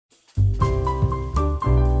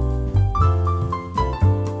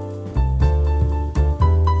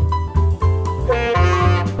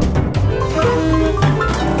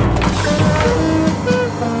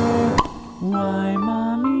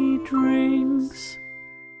Drinks.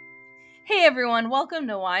 Hey everyone, welcome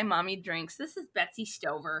to Why Mommy Drinks. This is Betsy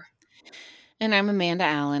Stover. And I'm Amanda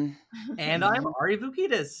Allen. And I'm Ari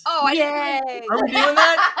Vukidis. Oh, Yay! Are we doing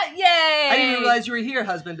that? Yay! I didn't even realize you were here,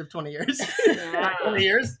 husband of 20 years. Yeah. 20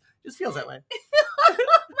 years? Just feels that way. Oh my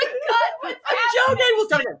god, what's I'm joking. We'll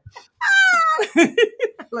start again.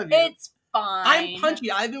 I love you. It's fine. I'm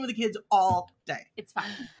punchy. I've been with the kids all day. It's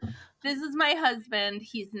fine. This is my husband.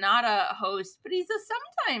 He's not a host, but he's a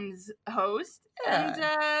sometimes host.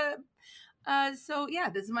 Yeah. And so yeah,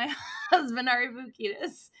 this is my husband, Ari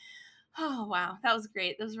Vukidis. Oh wow, that was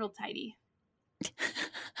great. That was real tidy.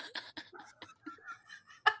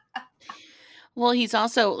 Well, he's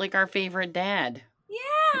also like our favorite dad.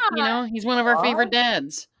 Yeah. You know, he's one of our favorite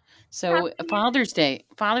dads. So Happy- Father's Day's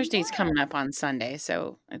Yeah. coming up on Sunday,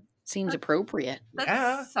 so it seems appropriate. That's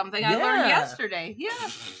Yeah. something I learned yesterday. Yeah.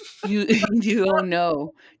 You oh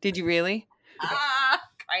no. Did you really?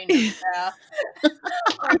 Kind of. Yeah.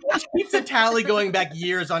 Keeps a tally going back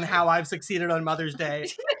years on how I've succeeded on Mother's Day.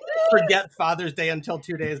 Forget Father's Day until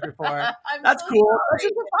 2 days before. I'm That's so cool. That's sorry.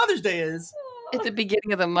 just what Father's Day is. At the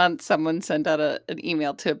beginning of the month, someone sent out an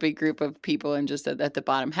email to a big group of people and just said at the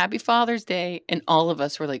bottom, Happy Father's Day. And all of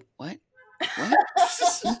us were like, what?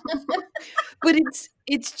 But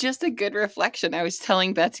it's just a good reflection. I was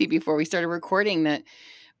telling Betsy before we started recording that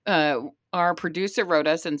our producer wrote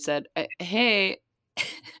us and said, hey,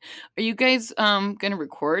 are you guys going to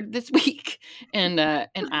record this week? And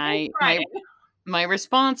my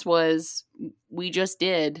response was, we just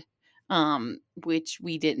did. Which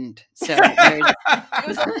we didn't. So It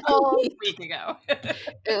was a full week ago.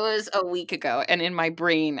 it was a week ago. And in my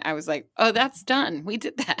brain, I was like, oh, that's done. We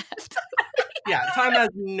did that. Yeah, time has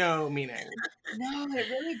no meaning. No, it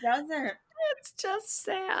really doesn't. It's just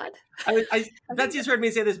sad. Betsy's heard me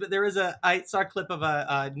say this, but I saw a clip of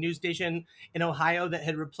a news station in Ohio that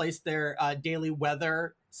had replaced their daily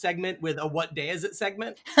weather segment with a "What day is it"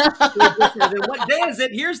 segment. So it just says, "What day is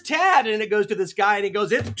it? Here's Tad," and it goes to this guy, and he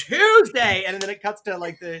goes, "It's Tuesday," and then it cuts to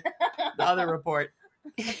like the other report.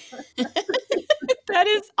 That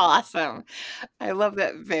is awesome. I love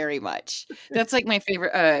that very much. That's like my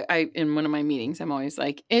favorite. In one of my meetings, I'm always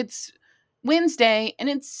like, it's Wednesday and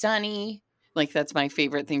it's sunny. Like that's my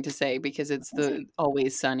favorite thing to say because it's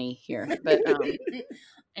always sunny here. But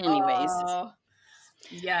anyways.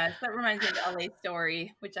 Yes, that reminds me of the LA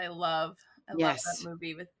Story, which I love. I love that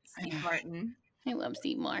movie with Steve Martin. I love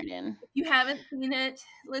Steve Martin. If you haven't seen it,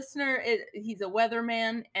 listener, he's a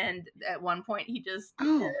weatherman, and at one point he just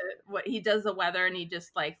he does the weather, and he just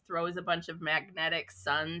like throws a bunch of magnetic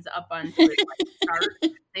suns up onto his chart.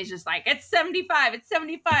 And he's just like, it's 75, it's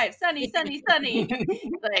 75, sunny, sunny, sunny,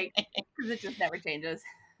 like because it just never changes.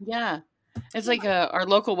 Yeah, it's like our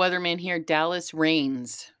local weatherman here, Dallas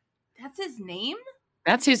Rains. That's his name.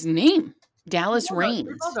 That's his name, Dallas Rains.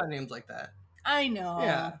 We've all got names like that. I know.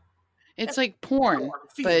 Yeah. It's like porn,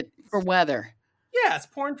 but for weather. Yeah, it's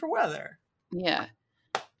porn for weather. Yeah.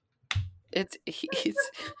 It's your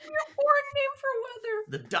porn name for weather.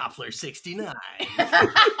 The Doppler 69.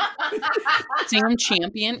 Sam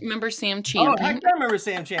Champion. Remember Sam Champion? Oh, I remember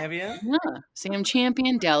Sam Champion. Yeah. Sam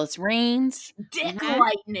Champion, Dallas Rains. Dick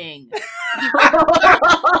Lightning.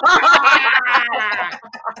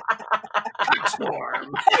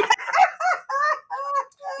 Storm.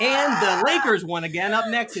 And the Lakers won again. Up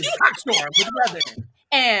next is Storm with weather.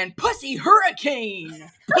 And Pussy Hurricane.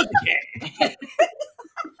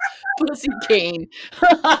 Pussy Cane.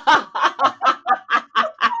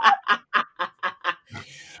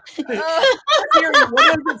 Siri,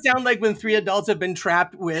 what does it sound like when 3 adults have been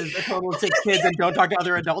trapped with a total of 6 kids and don't talk to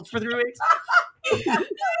other adults for 3 weeks?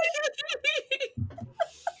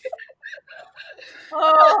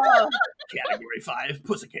 Oh. Category 5,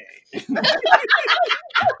 Pussycat.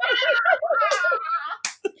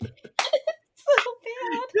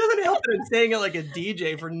 It doesn't help that I'm saying it like a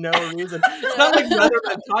DJ for no reason. It's not like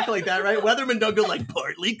weathermen talk like that, right? Weathermen don't go like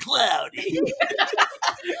partly cloudy.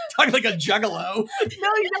 Talk like a juggalo. No,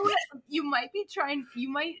 you know what? You might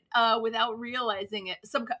without realizing it,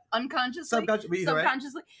 unconsciously,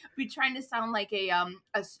 be trying to sound like a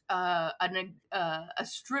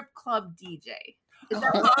strip club DJ. Is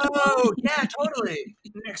that oh, yeah, totally.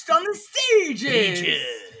 Next on the stages.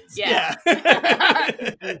 Yeah.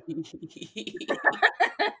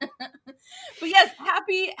 But yes,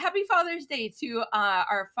 happy Father's Day to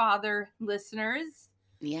our father listeners.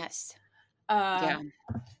 Yes.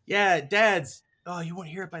 Yeah, dads. Oh, you won't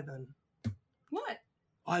hear it by then. What?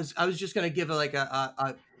 I was just gonna give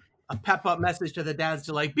a pep up message to the dads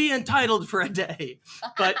to like be entitled for a day,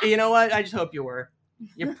 but you know what? I just hope you were.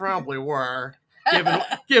 You probably were.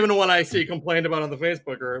 given what I see complained about on the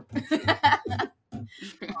Facebook group.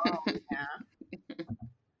 Oh, yeah.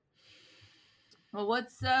 Well,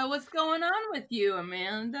 what's going on with you,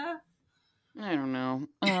 Amanda? I don't know.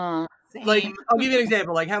 Like, Same. I'll give you an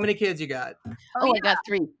example. Like, how many kids you got? I got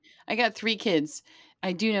 3. I got 3 kids.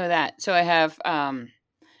 I do know that. So I have a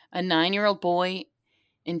 9-year-old boy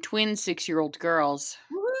and twin 6-year-old girls.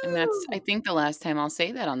 And that's, I think, the last time I'll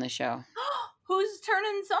say that on the show. Who's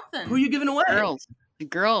turning something? Who are you giving away? Girls. The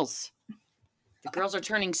girls. The girls are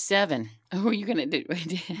turning 7. Who are you going to do?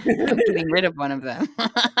 I'm getting rid of one of them.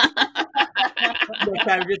 Next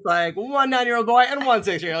time, just like 1 9-year-old boy and 1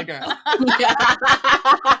 6-year-old girl.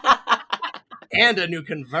 And a new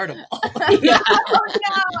convertible.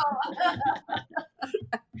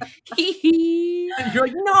 You're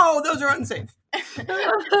like, no, those are unsafe. It's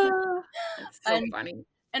so funny.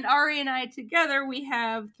 And Ari and I together, we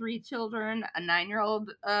have 3 children: a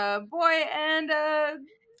 9-year-old boy and a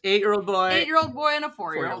 8-year-old boy. 8-year-old boy and a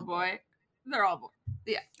 4-year-old boy. They're all boys.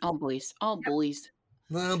 Yeah. All boys. All boys.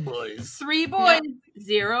 Oh, boys. 3 boys,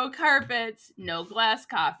 0 carpets, no glass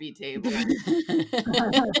coffee table.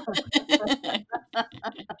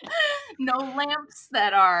 No lamps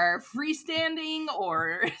that are freestanding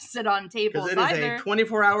or sit on tables Because it is either. a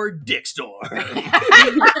 24-hour dick store.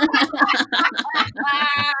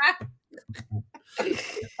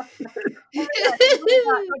 We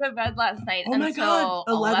got go to bed last night Oh my until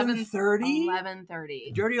God, 11:30?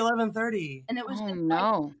 11:30. Dirty 11:30. And it was Oh, just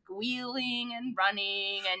no. like squealing and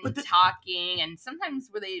running and But talking, and sometimes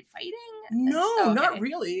were they fighting? No, Okay. not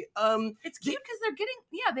really. It's cute because they're getting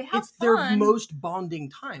they have It's fun. their most bonding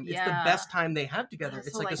time. It's the Yeah. best time they have together. Yeah,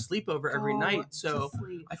 It's so, like a like, sleepover every Go night. to So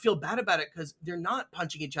sleep. I feel bad about it because they're not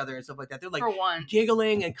punching each other and stuff like that. They're like For one.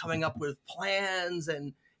 giggling and coming up with plans,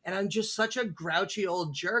 and I'm just such a grouchy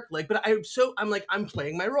old jerk. Like, but I'm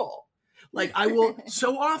playing my role. Like, I will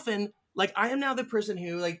so often, like, I am now the person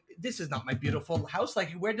who, like, this is not my beautiful house.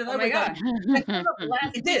 Like, where did Oh I my wake up?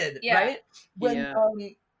 God. It did, Yeah. right? When Yeah.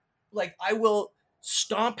 like, I will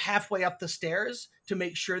stomp halfway up the stairs to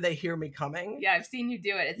make sure they hear me coming. Yeah, I've seen you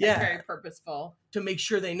do it. It's Yeah. like very purposeful. To make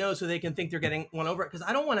sure they know, so they can think they're getting one over it. Because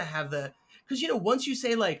I don't want to have because once you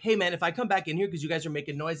say, like, hey man, if I come back in here because you guys are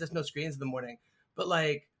making noise, that's no screens in the morning. But,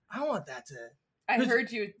 like, I don't want that to. I 'Cause-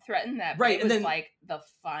 heard you threaten that, but Right, it and was then- like the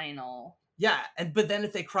final. Yeah, but then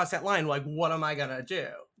if they cross that line, like, what am I gonna do?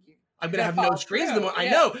 I'm gonna Gonna have no follow screens in the through, morning. I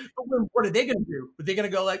yeah. know, but what are they gonna do? Are they gonna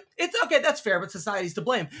go like, it's okay, that's fair, but society's to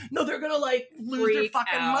blame? No, they're gonna, like, lose their Freak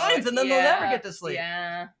fucking out. minds, and then they'll never Yeah. get to sleep.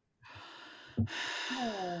 Yeah.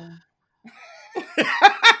 Oh.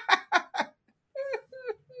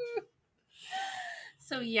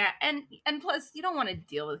 So yeah, and plus you don't want to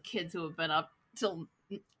deal with kids who have been up till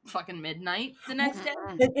fucking midnight the next day.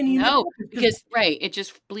 And you know, No, because it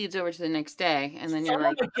just bleeds over to the next day, and then you're some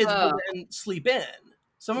like, of our kids oh, will then sleep in.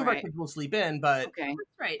 Some of our Right. kids will sleep in, but okay.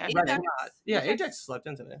 Right. That's Right, Ajax- not. Yeah, Ajax slept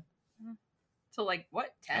in today. Till like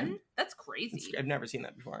what, 10? That's crazy. I've never seen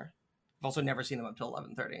that before. I've also never seen him up till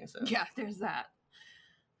 11:30. So Yeah, there's that.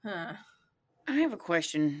 Huh. I have a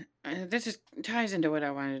question. This ties into what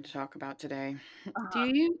I wanted to talk about today.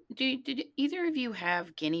 Did either of you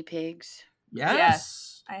have guinea pigs?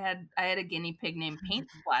 yes, I had a guinea pig named Paint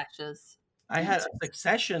Splashes. I had a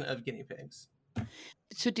succession of guinea pigs.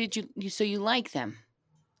 So did you? So you like them?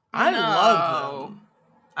 I No. loved them.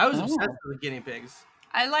 I was Oh. obsessed with the guinea pigs.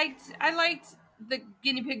 I liked the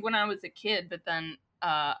guinea pig when I was a kid, but then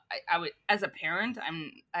I would, as a parent,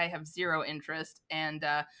 I have zero interest, and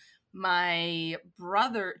my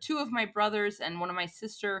brother, 2 of my brothers, and one of my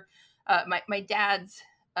sister, my dad's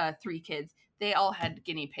 3 kids, they all had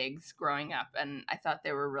guinea pigs growing up, and I thought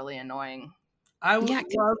they were really annoying. I Yeah,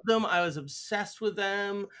 loved them. I was obsessed with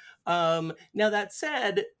them. Now that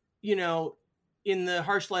said, in the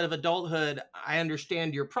harsh light of adulthood, I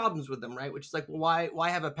understand your problems with them, right? Which is like, well, why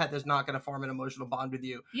have a pet that's not going to form an emotional bond with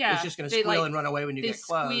you? Yeah, It's just going to they, squeal like, and run away when you They get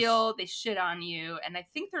close. squeal, they shit on you, and I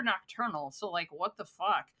think they're nocturnal. So like, what the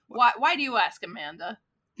fuck? Why do you ask, Amanda?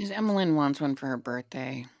 Because Emmeline wants one for her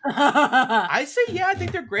birthday. I say, yeah, I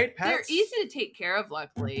think they're great pets. They're easy to take care of,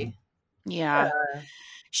 luckily. Yeah,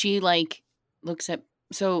 she looks at.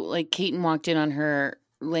 So Kaiten walked in on her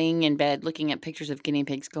laying in bed, looking at pictures of guinea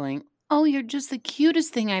pigs, going, "Oh, you're just the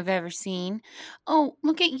cutest thing I've ever seen. Oh,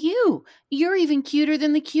 look at you. You're even cuter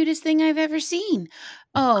than the cutest thing I've ever seen.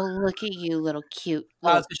 Oh, look at you, little cute."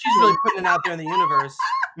 Wow, Little so she's really putting it out there in the universe.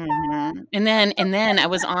 Mhm. And then I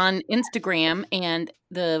was on Instagram, and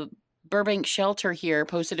the Burbank shelter here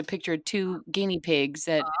posted a picture of 2 guinea pigs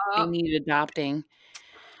that they needed adopting.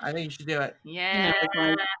 I think you should do it. Yeah.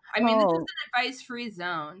 Like, I mean, this is oh, an advice-free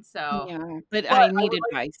zone, so. yeah, but But I I need would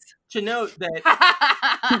like advice to note that because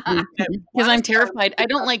I'm last time, terrified. I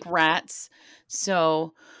don't like rats,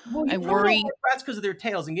 so well, I you don't worry. like rats because of their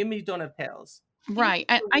tails, and guineas don't have tails. Right,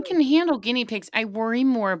 I can handle guinea pigs. I worry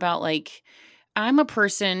more about like I'm a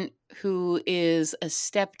person who is a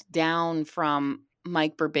step down from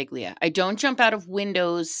Mike Birbiglia. I don't jump out of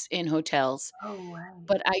windows in hotels. Oh, wow.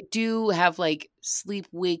 But I do have like sleep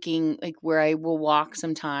waking, like where I will walk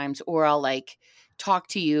sometimes, or I'll like talk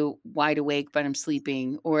to you wide awake, but I'm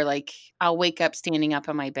sleeping, or like I'll wake up standing up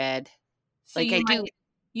on my bed. So Like I do.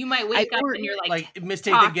 you might I wake up or and you're Like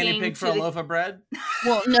mistake the guinea talking pig for to a the- loaf of bread.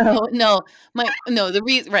 well, no. The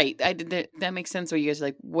reason, right? I did that makes sense. Where you guys are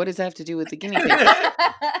like, what does that have to do with the guinea pig?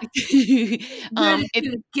 You're the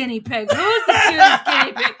cutest guinea pig. Who's the cutest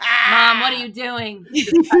guinea pig? Mom, what are you doing?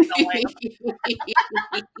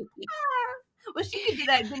 Well, she could do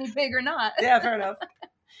that guinea pig or not. Yeah, fair enough.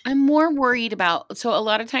 I'm more worried about, so a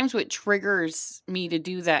lot of times what triggers me to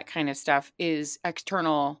do that kind of stuff is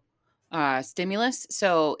external stimulus.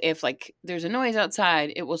 So if like there's a noise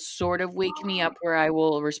outside, it will sort of wake me up where I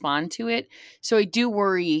will respond to it. So I do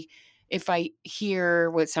worry if I hear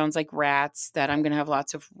what sounds like rats that I'm going to have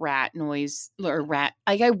lots of rat noise or rat.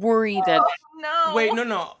 Like I worry that, No. Wait,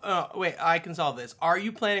 no. Wait, I can solve this. Are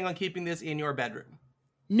you planning on keeping this in your bedroom?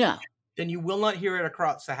 no. Then you will not hear it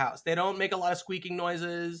across the house. They don't make a lot of squeaking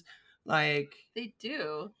noises. Like They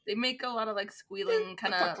do. They make a lot of like squealing,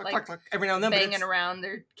 kind cluck, of cluck, like cluck, cluck, every now and then. but banging it's- around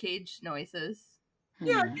their cage noises.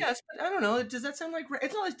 Yeah, Hmm. yes, but I don't know. Does that sound like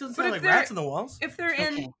it's not? It doesn't But sound if like rats in the walls. If they're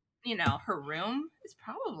in, Okay. her room, it's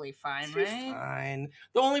probably fine, She's right? fine.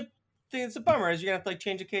 The only thing that's a bummer is you're gonna have to like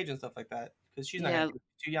change a cage and stuff like that because she's not Yeah, gonna be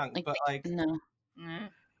too young. like, But like, no. Mm.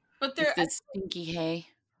 But It's they're, the stinky hay.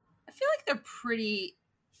 I feel like they're pretty.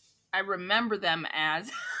 I remember them as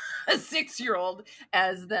a 6-year-old,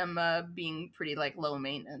 as them being pretty like low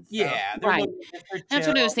maintenance. So. yeah, they're Right. they're That's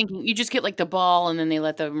what I was chill. thinking. You just get like the ball and then they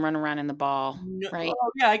let them run around in the ball, No, right?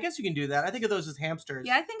 oh, yeah, I guess you can do that. I think of those as hamsters.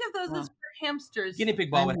 Yeah, I think of those Wow. as hamsters. Guinea pig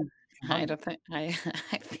ball would. I don't think I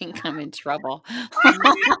think I'm in trouble. You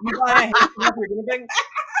buy a hamster for a guinea pig?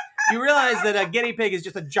 You realize that a guinea pig is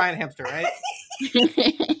just a giant hamster, right?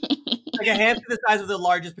 Like a hamster the size of the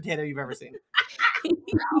largest potato you've ever seen.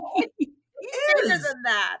 Bigger than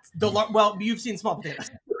that. Well, you've seen small potatoes.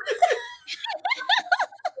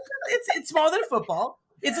 It's smaller than a football.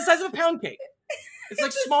 It's the size of a pound cake. It's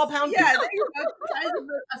like small pound Yeah, cake. there you go. The size of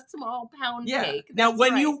a small pound Yeah. cake. Now, That's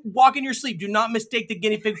when right. you walk in your sleep, do not mistake the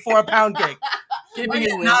guinea pig for a pound cake. Guinea pig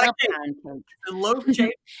is Ooh, not a a cake. pound cake. It's a loaf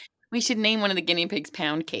shape. We should name one of the guinea pigs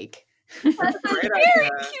Pound Cake. Great Very idea.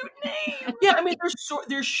 cute name. Yeah, I mean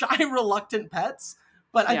they're shy, reluctant pets,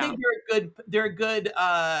 but I Yeah. think they're a good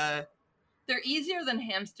They're easier than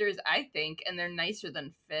hamsters, I think, and they're nicer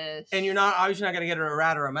than fish. and you're not obviously not gonna get a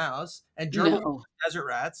rat or a mouse. And gerbils No. are desert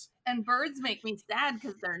rats. And birds make me sad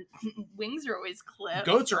because their wings are always clipped.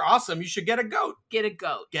 Goats are awesome. You should get a goat. Get a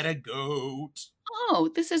goat. Get a goat. Oh,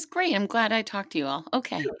 this is great. I'm glad I talked to you all.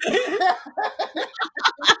 Okay.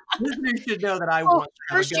 Listeners should know that I Oh, want to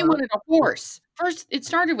have first a you goat. wanted a horse. First, it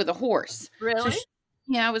started with a horse. So Really?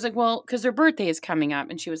 yeah, I was like, well, because their birthday is coming up,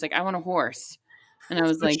 and she was like, I want a horse, and I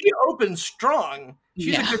was So like, she opens strong. She's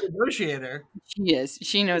Yeah. a good negotiator. she is.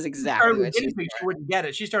 She knows She exactly started what with she's guinea pig, she wouldn't get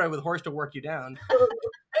it. She started with horse to work you down.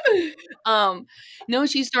 No,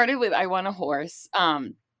 she started with I want a horse.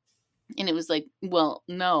 And it was like, well,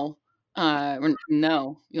 no.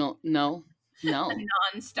 No. No. A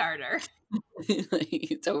non-starter.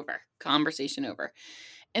 It's over. Conversation over.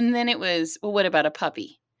 And then it was, well, what about a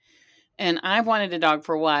puppy? And I wanted a dog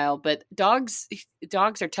for a while, but dogs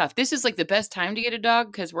are tough. This is like the best time to get a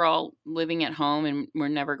dog because we're all living at home and we're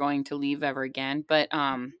never going to leave ever again. But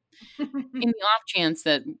in the off chance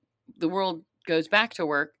that the world goes back to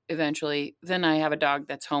work eventually, then I have a dog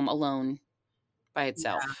that's home alone by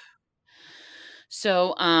itself.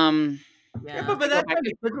 So Yeah, Yeah. but by that back time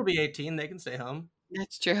the kids will be 18. They can stay home.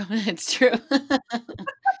 that's true. That's true.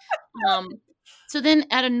 So then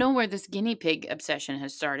out of nowhere, this guinea pig obsession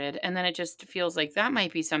has started. And then it just feels like that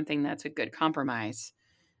might be something that's a good compromise.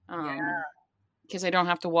 Because I don't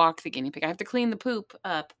have to walk the guinea pig. I have to clean the poop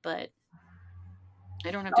up, but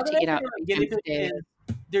I don't have to Other take it out. thing about guinea pig is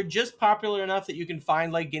they're just popular enough that you can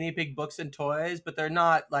find like guinea pig books and toys, but they're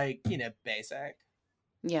not like, basic.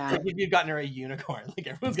 Yeah. Like if you've gotten her a unicorn, like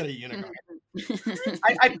everyone's got a unicorn. Mm-hmm.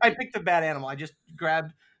 I picked a bad animal. I just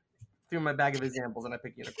grabbed through my bag of examples and I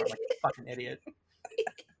picked unicorn like a fucking idiot.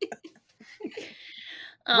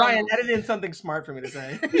 Ryan, edit in something smart for me to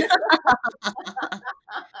say.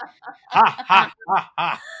 Ha ha ha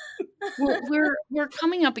ha. Well, we're we're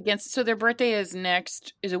coming up against, so their birthday is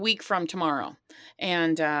a week from tomorrow.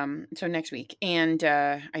 And so next week. And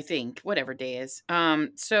I think whatever day is.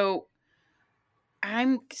 So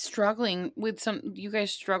I'm struggling with you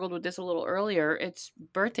guys struggled with this a little earlier. It's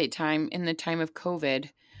birthday time in the time of COVID.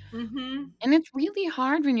 Mm-hmm. And it's really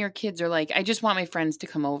hard when your kids are like, I just want my friends to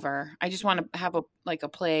come over. I just want to have a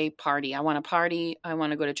play party. I want to party. I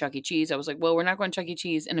want to go to Chuck E. Cheese. I was like, well, we're not going to Chuck E.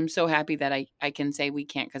 Cheese. And I'm so happy that I can say we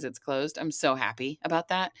can't because it's closed. I'm so happy about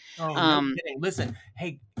that. Oh, no kidding. Listen,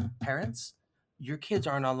 hey, parents, your kids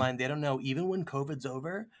aren't online. They don't know. Even when COVID's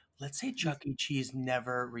over, let's say Chuck E. Cheese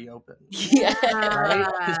never reopens. Yeah. Right?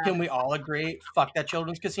 Because can we all agree? Fuck that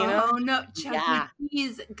children's casino. Oh no, Chuck E.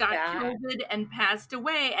 Cheese got COVID and passed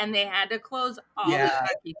away, and they had to close all the Chuck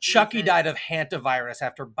E. Cheese. Chucky died of hantavirus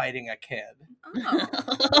after biting a kid. Oh,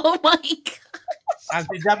 oh my god!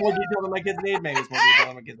 Is that more detail than my kids need? Maybe it's more detail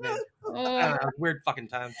than my kids need. I don't know. Weird fucking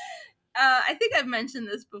times. I think I've mentioned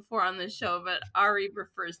this before on the show, but Ari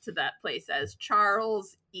refers to that place as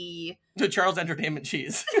Charles E. The Charles Entertainment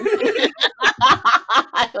Cheese.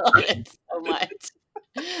 I love it so much.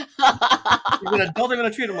 He's an adult. I'm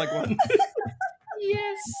gonna treat him like one.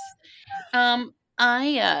 Yes.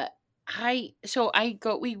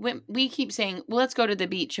 We keep saying, well, let's go to the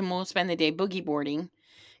beach and we'll spend the day boogie boarding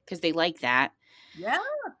because they like that. Yeah.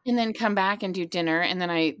 And then come back and do dinner. And then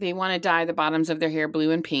they want to dye the bottoms of their hair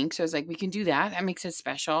blue and pink. So I was like, we can do that. That makes it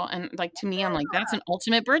special. And like, to me, I'm like, that's an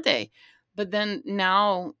ultimate birthday. But then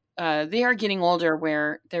now they are getting older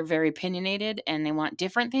where they're very opinionated and they want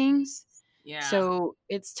different things. Yeah. So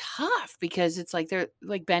it's tough because it's like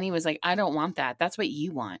Benny was like, I don't want that. That's what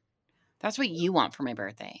you want. That's what you want for my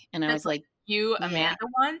birthday. And I was like, you, Amanda,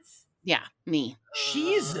 wants? Yeah, me.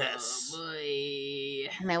 Jesus. Oh, boy.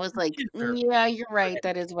 And I was like, yeah, you're right.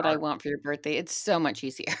 That is what I want for your birthday. It's so much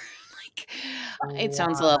easier. It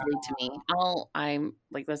sounds lovely to me. I'm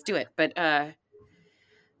like, let's do it. But now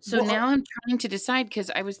I'm trying to decide because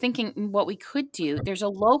I was thinking what we could do. There's a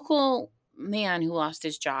local man who lost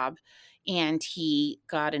his job and he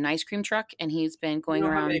got an ice cream truck and he's been going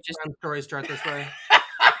around just stories start this way.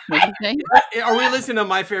 What did you say? Are we listening to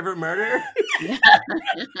My Favorite Murder?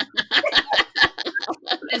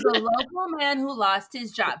 There's a local man who lost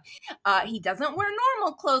his job. He doesn't wear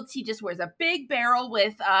normal clothes. He just wears a big barrel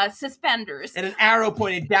with suspenders. And an arrow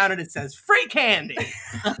pointed down and it says, free candy.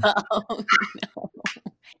 Oh, no.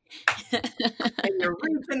 And you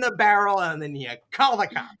reach in the barrel and then you call the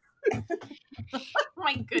cops.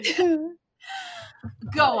 My goodness.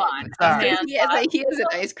 Go on. He has an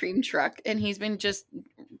ice cream truck and he's been just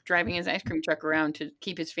driving his ice cream truck around to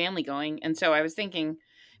keep his family going. And so I was thinking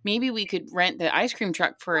maybe we could rent the ice cream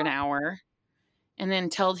truck for an hour and then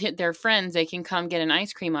tell their friends they can come get an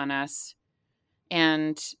ice cream on us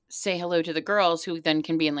and say hello to the girls who then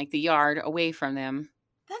can be in like the yard away from them.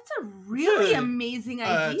 That's a really amazing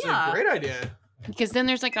idea. It's a great idea. Because then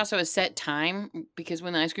there's like also a set time because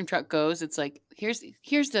when the ice cream truck goes, it's like, here's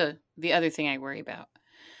the other thing I worry about.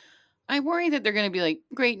 I worry that they're going to be like,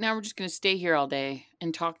 great, now we're just going to stay here all day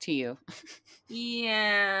and talk to you.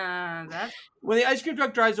 Yeah. When the ice cream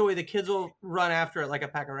truck drives away, the kids will run after it like a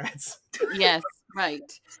pack of rats. Yes, right.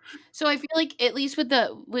 So I feel like at least with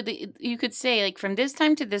the you could say like from this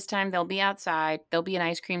time to this time, they'll be outside. There'll be an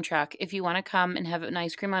ice cream truck. If you want to come and have an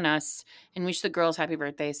ice cream on us and wish the girls happy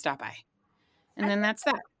birthday, stop by. And then that's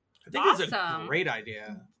that. I think it's a great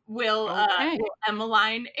idea. Will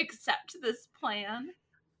Emmeline accept this plan?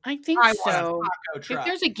 I think so. If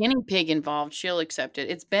there's a guinea pig involved, she'll accept it.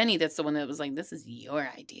 It's Benny that's the one that was like, this is your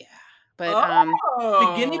idea. But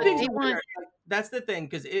the guinea pig's that's the thing,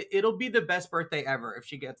 because it'll be the best birthday ever if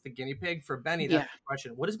she gets the guinea pig. For Benny, that's the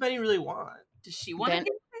question. What does Benny really want? Does she want a guinea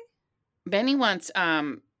pig? Benny wants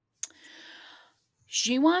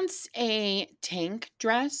she wants a tank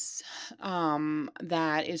dress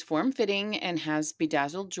that is form-fitting and has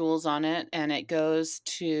bedazzled jewels on it, and it goes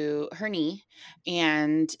to her knee,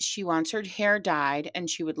 and she wants her hair dyed, and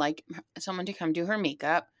she would like someone to come do her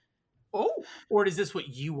makeup. Oh, or is this what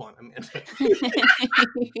you want, Amanda?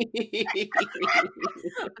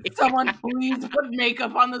 Someone please put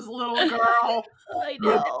makeup on this little girl. I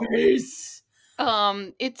know. Please.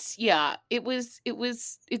 It's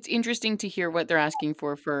interesting to hear what they're asking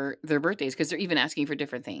for their birthdays because they're even asking for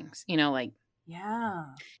different things, like, yeah.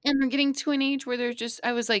 And they're getting to an age where they're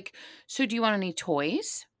I was like, so do you want any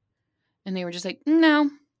toys? And they were just like, no.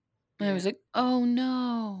 And I was like, oh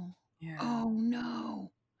no. Yeah. Oh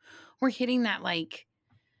no. We're hitting that like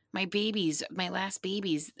my last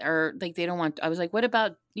babies are like, they don't want, I was like, what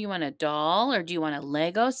about, do you want a doll or do you want a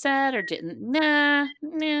Lego set or nah,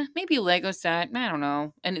 maybe a Lego set. I don't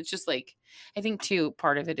know. And it's just like, I think too,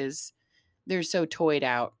 part of it is They're so toyed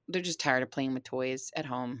out. They're just tired of playing with toys at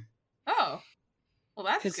home. Oh, well,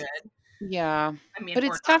 that's 'Cause good. yeah. I mean, But or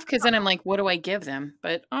it's tough because then I'm like, what do I give them?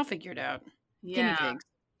 But I'll figure it out. Guinea yeah, pigs.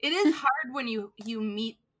 it is hard when you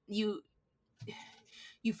meet you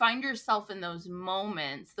find yourself in those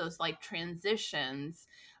moments, those like transitions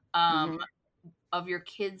Mhm. of your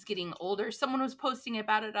kids getting older. Someone was posting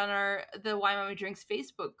about it on the Why Mommy Drinks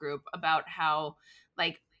Facebook group about how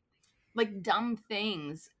like dumb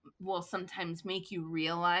things will sometimes make you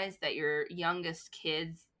realize that your youngest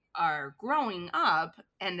kids are growing up.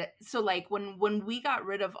 And so like when we got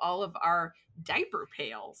rid of all of our diaper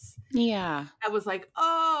pails, Yeah. I was like,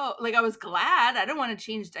 oh, like I was glad. I don't want to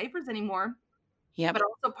change diapers anymore. Yep. But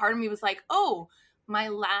also part of me was like, oh, my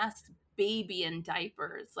last baby in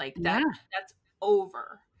diapers, like Yeah. that's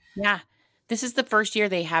over. Yeah. This is the first year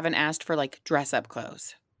they haven't asked for like dress up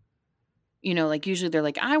clothes. You know, like usually they're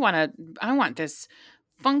like, I want this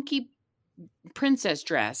funky princess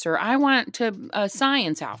dress, or I want a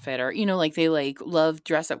science outfit, or you know, like they like love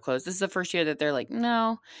dress up clothes. This is the first year that they're like,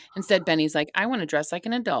 no. Instead, Benny's like, I want to dress like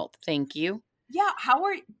an adult. Thank you. Yeah,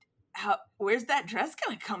 where's that dress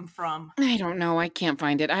gonna come from? I don't know. I can't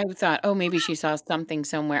find it. I thought, oh, maybe she saw something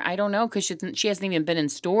somewhere. I don't know because she hasn't even been in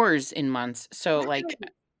stores in months. So like,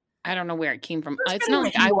 I don't know where it came from. It's not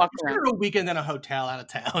like I walk around. A weekend in a hotel out of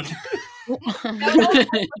town. No,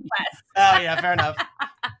 Oh yeah, fair enough.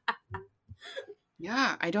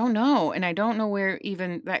 Yeah, I don't know. And I don't know where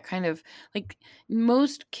even that kind of like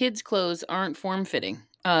most kids' clothes aren't form fitting.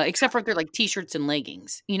 Except for if they're like t-shirts and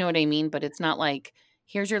leggings. You know what I mean? But it's not like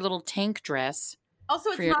here's your little tank dress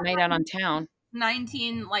also, for it's your not night out on town.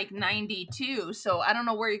 92, so I don't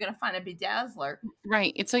know where you're gonna find a bedazzler.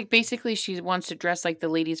 Right. It's like basically she wants to dress like the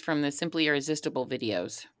ladies from the Simply Irresistible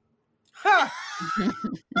videos. Huh.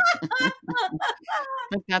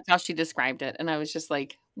 Like that's how she described it. And I was just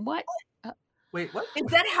like, what? Wait, what? Is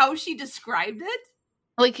that how she described it?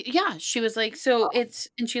 Like, yeah, she was like, so it's,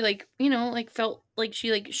 and she like, you know, like felt like she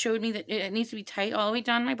like showed me that it needs to be tight all the way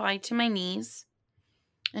down my body to my knees.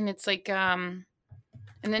 And it's like, and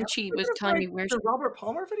then she was telling me where the Robert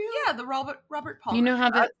Palmer video? Yeah, the Robert Palmer. you know how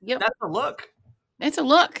that, yep. That's a look. It's a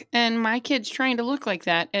look. And my kid's trying to look like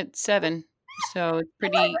that at 7. So it's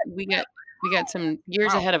pretty, we got some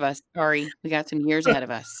years ahead of us. Sorry. We got some years ahead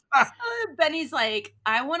of us. Benny's like,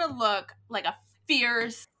 I want to look like a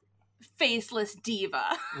fierce, faceless diva.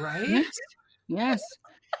 Right? Yes. Yes.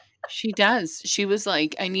 She does. She was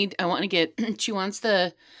like, I want to get, she wants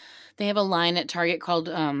they have a line at Target called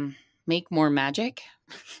Make More Magic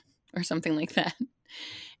or something like that.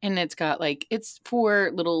 And it's got like, it's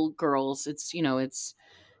for little girls. It's, you know, it's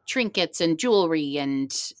trinkets and jewelry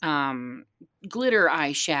and glitter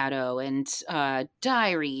eyeshadow and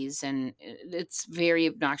diaries. And it's very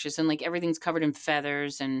obnoxious. And like everything's covered in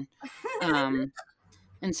feathers. And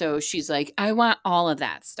so she's like, I want all of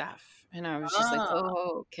that stuff. And I was just like,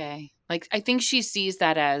 oh, okay. Like, I think she sees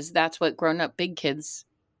that as that's what grown up big kids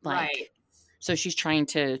like. Right. So she's trying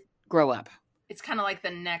to grow up. It's kind of like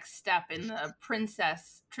the next step in the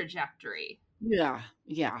princess trajectory. Yeah.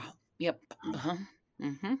 Yeah. Yep. Uh-huh.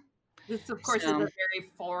 Mm-hmm. This, of course, is a very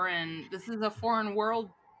foreign. This is a foreign world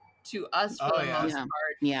to us for the most part.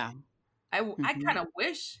 Yeah. I kind of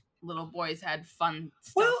wish little boys had fun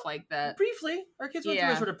stuff like that. Briefly, our kids went through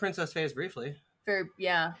a sort of princess phase. Briefly.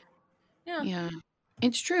 Yeah.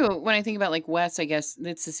 It's true. When I think about like Wes, I guess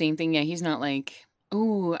it's the same thing. Yeah, he's not like,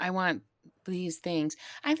 oh, I want these things.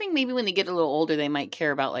 I think maybe when they get a little older, they might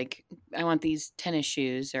care about like, I want these tennis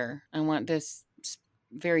shoes or I want this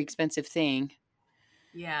very expensive thing.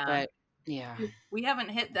 Yeah. But yeah, we haven't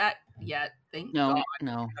hit that yet. Thank no, God.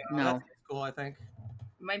 No. That's school, I think.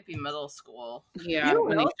 It might be middle school. Yeah. You know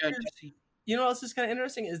what else is kind of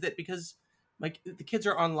interesting is that because like the kids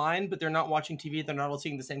are online, but they're not watching TV, they're not all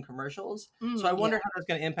seeing the same commercials. So I wonder how that's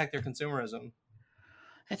going to impact their consumerism.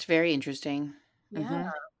 That's very interesting. Yeah, mm-hmm.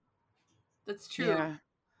 That's true. Yeah.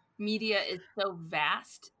 Media is so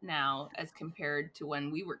vast now as compared to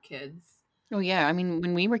when we were kids. Oh, yeah. I mean,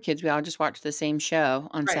 when we were kids, we all just watched the same show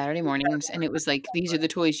on Saturday mornings, and it was like, these are the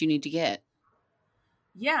toys you need to get.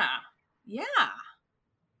 Yeah. Yeah.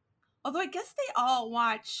 Although I guess they all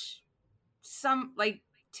watch some, like,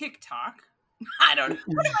 TikTok. I don't know.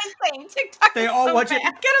 What am I saying? TikTok. They all watch it.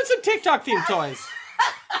 Get them some TikTok themed toys.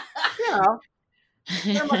 Yeah.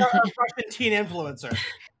 They're like a Russian teen influencer.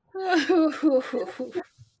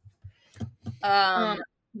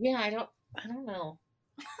 Yeah, I don't know.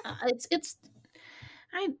 It's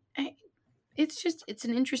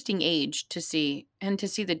an interesting age to see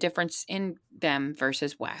the difference in them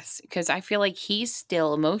versus Wes, because I feel like he's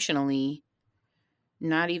still emotionally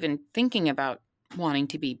not even thinking about wanting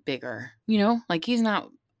to be bigger, you know? Like he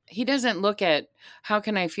doesn't look at how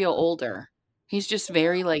can I feel older. He's just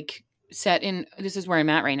very like set in this is where I'm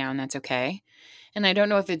at right now and that's okay. And I don't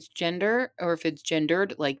know if it's gender or if it's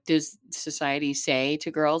gendered. Like, does society say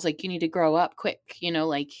to girls, like, you need to grow up quick, you know,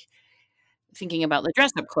 like thinking about the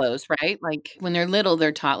dress up clothes, right? Like when they're little,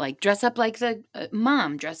 they're taught like dress up like the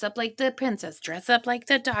mom, dress up like the princess, dress up like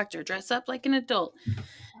the doctor, dress up like an adult.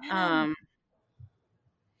 Man,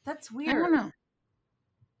 that's I weird. don't know.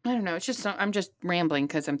 I don't know. It's just I'm just rambling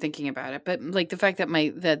because I'm thinking about it. But like the fact that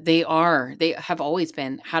they have always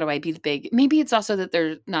been. How do I be the big? Maybe it's also that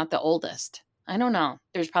they're not the oldest. I don't know.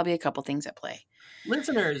 There's probably a couple things at play.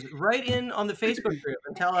 Listeners, write in on the Facebook group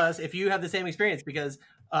and tell us if you have the same experience, because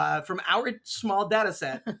from our small data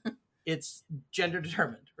set, it's gender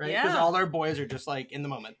determined, right? Because Yeah. all our boys are just like in the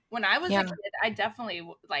moment. When I was Yeah. a kid, I definitely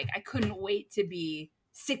like I couldn't wait to be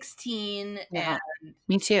 16 Yeah. and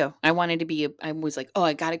Me too. I wanted to be. I was like, oh,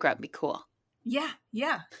 I gotta grow up and be cool. yeah.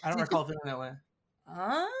 I don't recall feeling that way.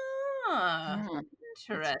 Ah, Yeah, it's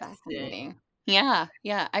interesting. fascinating. Yeah,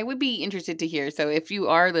 yeah. I would be interested to hear. So if you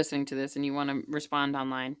are listening to this and you want to respond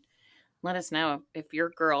online, let us know if your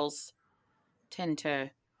girls tend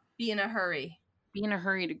to Be in a hurry. be in a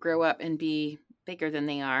hurry to grow up and be bigger than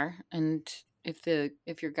they are, and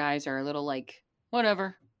if your guys are a little like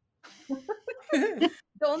whatever. The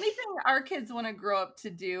only thing our kids want to grow up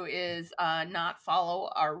to do is not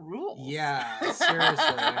follow our rules. Yeah,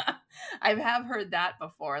 seriously. I have heard that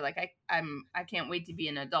before. Like I can't wait to be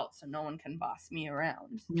an adult so no one can boss me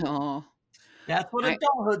around. No. That's what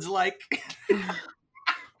adulthood's like.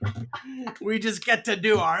 We just get to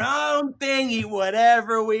do our own thing, eat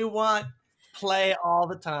whatever we want, play all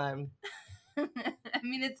the time. I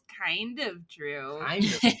mean, it's kind of true. Kind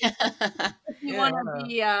of. If you Yeah, want I know. to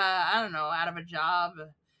be, I don't know, out of a job.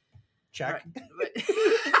 Check. But-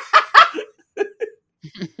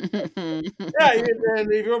 Yeah,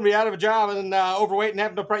 if you want to be out of a job and overweight and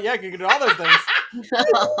have no price, yeah, you can do all those things.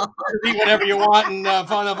 Eat whatever you want and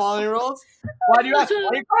follow any rules. Why do you ask? Why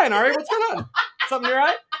are you crying, Ari? What's going on? Something you're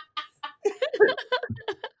right?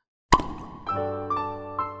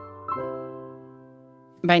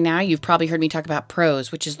 By now, you've probably heard me talk about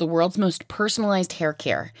Prose, which is the world's most personalized hair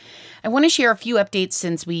care. I want to share a few updates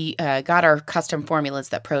since we got our custom formulas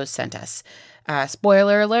that Prose sent us.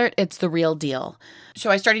 Spoiler alert, it's the real deal.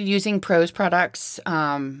 So I started using Prose products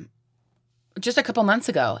just a couple months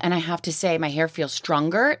ago, and I have to say my hair feels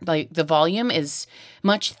stronger. Like the volume is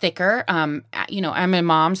much thicker. I'm a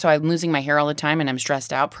mom, so I'm losing my hair all the time and I'm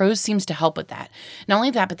stressed out. Prose seems to help with that. Not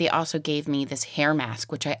only that, but they also gave me this hair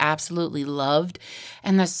mask, which I absolutely loved,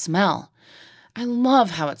 and the smell. I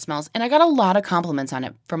love how it smells, and I got a lot of compliments on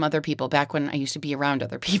it from other people back when I used to be around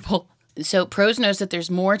other people. So Prose knows that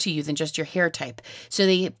there's more to you than just your hair type. So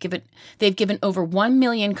they've given over 1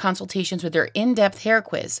 million consultations with their in-depth hair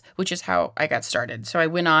quiz, which is how I got started. So I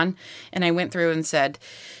went on and I went through and said,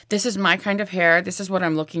 this is my kind of hair, this is what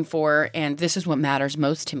I'm looking for, and this is what matters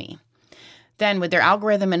most to me. Then, with their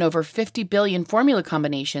algorithm and over 50 billion formula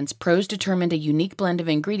combinations, Prose determined a unique blend of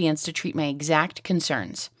ingredients to treat my exact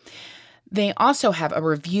concerns. They also have a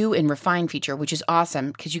review and refine feature, which is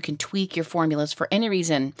awesome because you can tweak your formulas for any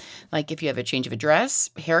reason, like if you have a change of address,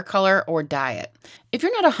 hair color, or diet. If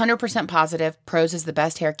you're not 100% positive Prose is the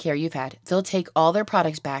best hair care you've had, they'll take all their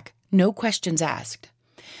products back, no questions asked.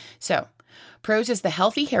 So, Prose is the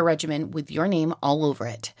healthy hair regimen with your name all over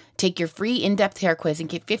it. Take your free in-depth hair quiz and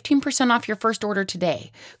get 15% off your first order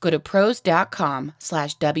today. Go to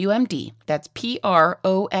prose.com/WMD. That's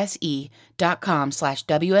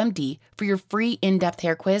prose.com/WMD for your free in-depth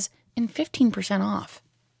hair quiz and 15% off.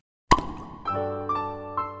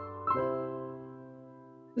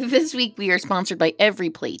 This week we are sponsored by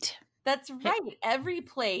Every Plate. That's right. Every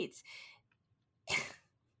plate.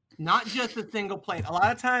 Not just a single plate. A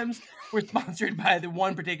lot of times we're sponsored by the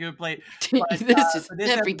one particular plate. But This is for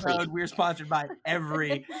this Every episode, Plate. we're sponsored by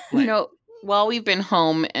Every Plate. You know, while we've been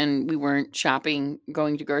home and we weren't shopping,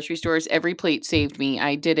 going to grocery stores, Every Plate saved me.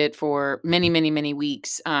 I did it for many, many, many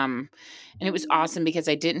weeks. And it was awesome because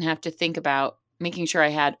I didn't have to think about making sure I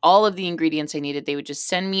had all of the ingredients I needed. They would just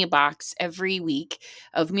send me a box every week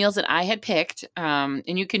of meals that I had picked. And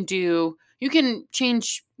you can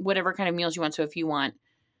change whatever kind of meals you want. So if you want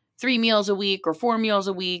 3 meals a week or 4 meals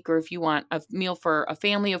a week, or if you want a meal for a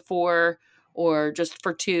family of 4 or just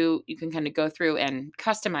for 2, you can kind of go through and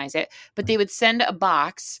customize it. But they would send a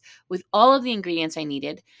box with all of the ingredients I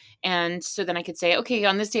needed. And so then I could say, okay,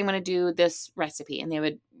 on this day, I'm going to do this recipe. And they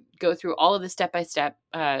would go through all of the step-by-step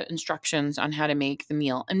instructions on how to make the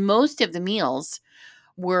meal. And most of the meals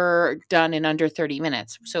were done in under 30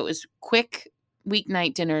 minutes. So it was quick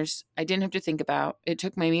weeknight dinners I didn't have to think about. It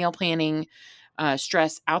took my meal planning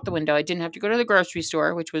stress out the window. I didn't have to go to the grocery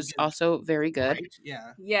store, which was also very good. Right?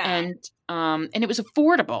 Yeah. Yeah. And it was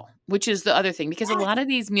affordable, which is the other thing, because a lot of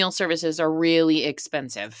these meal services are really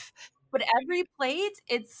expensive. But every plate,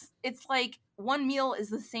 it's like one meal is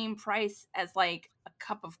the same price as like a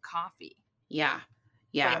cup of coffee. Yeah. Like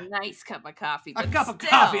Yeah. a nice cup of coffee. A but cup of still.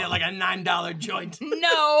 coffee at like a $9 joint.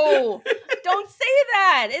 No, don't say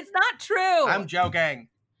that. It's not true. I'm joking.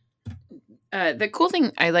 The cool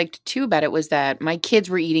thing I liked too about it was that my kids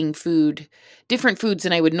were eating different foods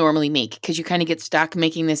than I would normally make, because you kind of get stuck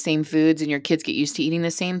making the same foods and your kids get used to eating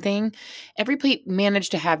the same thing. Every plate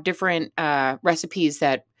managed to have different recipes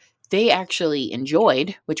that they actually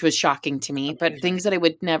enjoyed, which was shocking to me, but things that I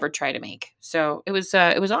would never try to make. So it was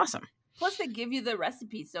awesome. Plus, they give you the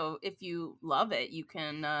recipe, so if you love it, you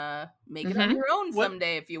can make it on your own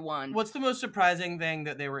someday if you want. What's the most surprising thing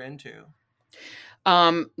that they were into?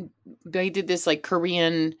 They did this like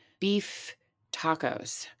Korean beef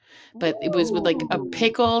tacos, but it was with like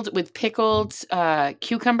pickled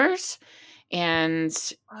cucumbers and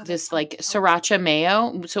this like sriracha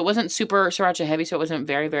mayo. So it wasn't super sriracha heavy, so it wasn't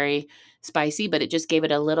very, very spicy, but it just gave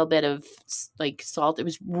it a little bit of like salt. It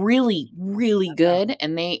was really, really good,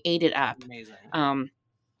 and they ate it up. Amazing.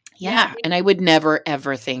 Yeah, and I would never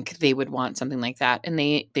ever think they would want something like that, and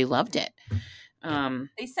they loved it.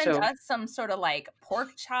 They sent us some sort of like pork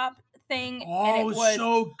chop thing. Oh, and it was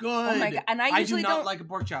so good. Oh my God. And I usually do not don't like a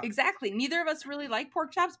pork chop. Exactly. Neither of us really like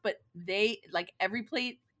pork chops, but they like every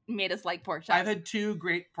plate made us like pork chops. I've had 2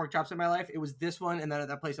 great pork chops in my life. It was this one and then at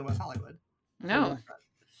that place in West Hollywood. No.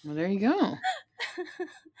 Well, there you go.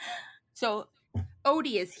 So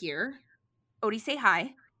Odie is here. Odie, say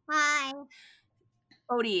hi. Hi.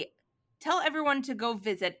 Odie, tell everyone to go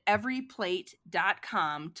visit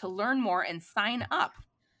everyplate.com to learn more and sign up.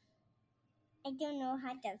 I don't know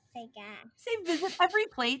how to say that. Say visit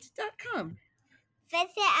everyplate.com. Visit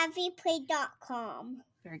everyplate.com.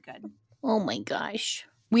 Very good. Oh my gosh.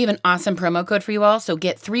 We have an awesome promo code for you all, so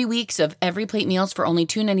get 3 weeks of Every Plate meals for only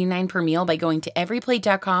 $2.99 per meal by going to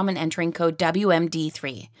everyplate.com and entering code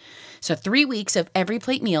WMD3. So 3 weeks of Every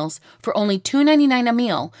Plate meals for only $2.99 a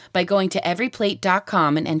meal by going to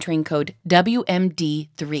everyplate.com and entering code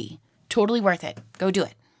WMD3. Totally worth it. Go do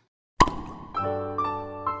it.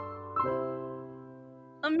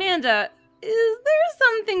 Amanda, is there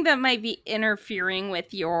something that might be interfering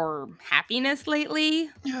with your happiness lately?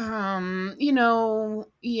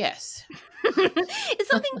 Yes. Is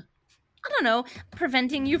something, I don't know,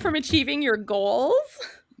 preventing you from achieving your goals?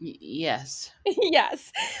 Yes.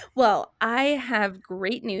 Yes. Well, I have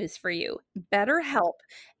great news for you. BetterHelp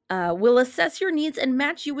will assess your needs and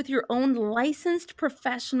match you with your own licensed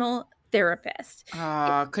professional therapist.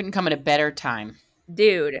 Couldn't come at a better time.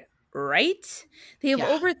 Dude, right? They have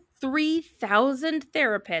over 3,000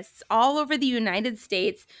 therapists all over the United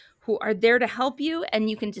States who are there to help you, and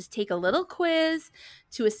you can just take a little quiz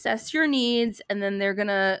to assess your needs, and then they're going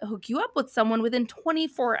to hook you up with someone within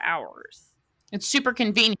 24 hours. It's super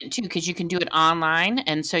convenient, too, because you can do it online,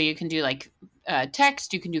 and so you can do, like,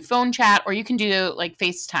 text, you can do phone chat, or you can do, like,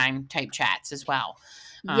 FaceTime type chats as well.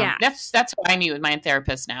 Yeah. That's how I meet with my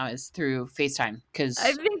therapist now, is through FaceTime, because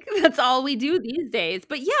I think that's all we do these days.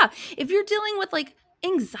 But yeah, if you're dealing with, like,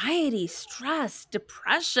 anxiety, stress,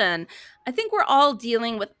 depression, I think we're all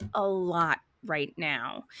dealing with a lot right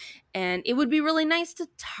now. And it would be really nice to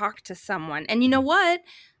talk to someone. And you know what?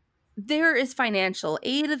 There is financial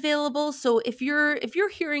aid available. So if you're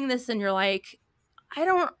hearing this and you're like,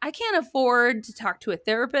 I can't afford to talk to a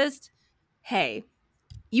therapist, hey,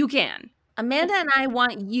 you can. Amanda and I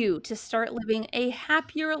want you to start living a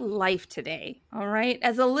happier life today. All right.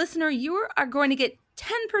 As a listener, you are going to get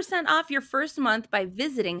 10% off your first month by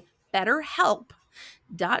visiting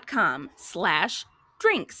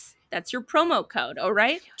betterhelp.com/drinks. That's your promo code. All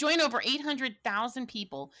right. Join over 800,000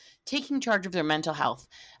 people taking charge of their mental health.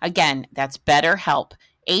 Again, that's BetterHelp,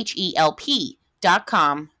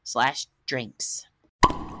 HELP.com/drinks.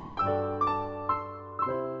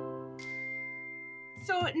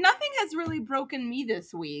 So nothing has really broken me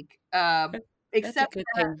this week, except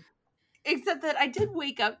that I did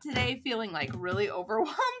wake up today feeling like really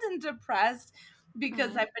overwhelmed and depressed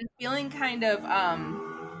because I've been feeling kind of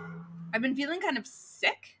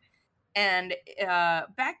sick. And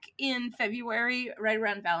back in February, right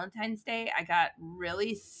around Valentine's Day, I got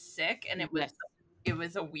really sick, and it was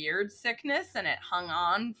a weird sickness, and it hung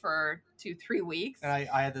on for 2-3 weeks. And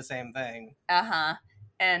I had the same thing.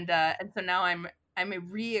 And so now I'm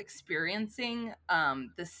re-experiencing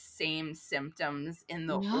the same symptoms in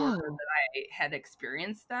the order that I had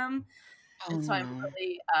experienced them. Oh And so I'm no.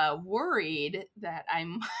 really worried that I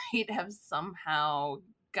might have somehow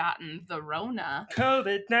gotten the Rona. I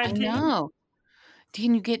COVID-19. know.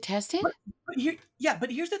 Didn't you get tested? But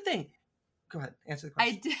here's the thing. Go ahead, answer the I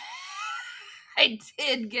question. did. I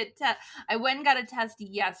did get I went and got a test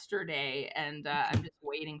yesterday, and I'm just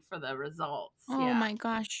waiting for the results. Oh Yeah. my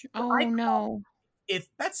gosh. I Oh no. If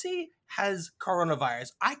Betsy has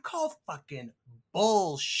coronavirus, I call fucking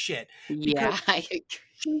bullshit. Yeah, I agree.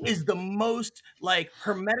 She is the most like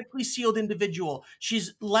hermetically sealed individual.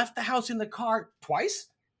 She's left the house in the car twice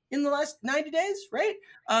in the last 90 days, right?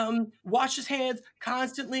 Washes hands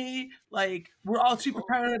constantly. Like we're all super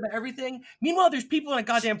paranoid about everything. Meanwhile, there's people in a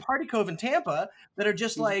goddamn party cove in Tampa that are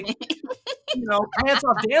just like, pants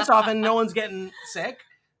off, dance off, and no one's getting sick.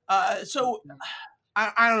 So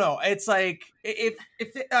I don't know. It's like if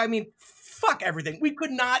I mean, fuck everything. We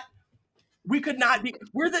could not be.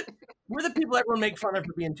 We're the people everyone make fun of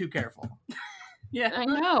for being too careful. Yeah. I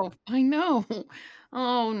know.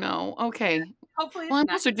 Oh no. Okay. Hopefully Well, I'm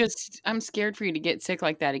it's also I'm scared for you to get sick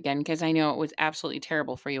like that again because I know it was absolutely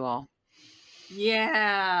terrible for you all.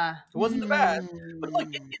 Yeah. It wasn't the bad, but like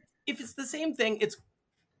Mm. if it's the same thing, it's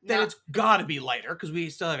No. it's got to be lighter because we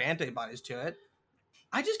still have antibodies to it.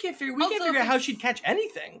 I just can't figure. We can't Also, figure if out how it's- she'd catch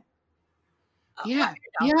anything. Yeah. well,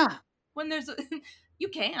 you know, Yeah. When there's you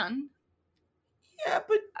can. Yeah,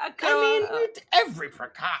 but I it's every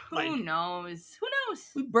precaution. who Like knows? Who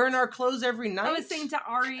knows? we burn our clothes every night. I was saying to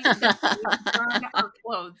Ari that we burn our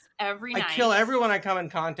clothes every I night. kill everyone I come in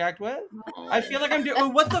contact with. I feel like I'm doing.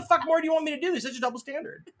 Well, what the fuck more do you want me to do? There's such a double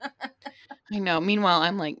standard. I know. Meanwhile,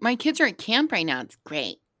 I'm like, my kids are at camp right now. It's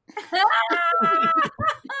great.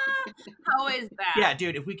 How is that? Yeah,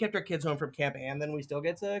 dude. If we kept our kids home from camp and then we still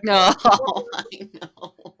get sick, No, I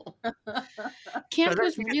know. Camp that's-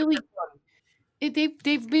 was really.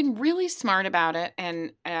 They've been really smart about it,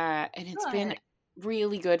 and it's been Good.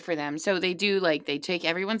 really good for them. So they do they take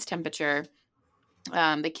everyone's temperature.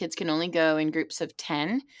 The kids can only go in groups of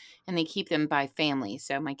 10, and they keep them by family.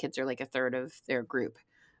 So my kids are like a third of their group.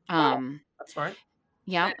 that's smart.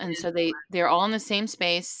 Yeah, That and is so they're all in the same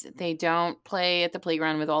space. They don't play at the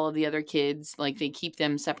playground with all of the other kids. Like they keep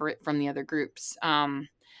them separate from the other groups.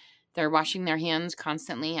 They're washing their hands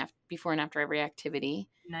constantly before and after every activity.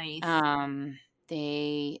 Nice.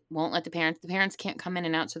 They won't let the parents can't come in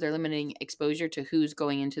and out, so they're limiting exposure to who's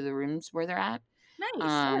going into the rooms where they're at. Nice.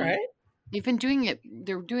 All right. They've been doing it.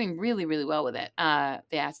 They're doing really, really well with it.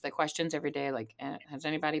 They ask the questions every day, like, has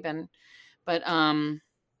anybody been? But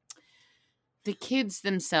the kids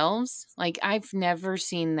themselves, like, I've never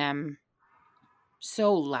seen them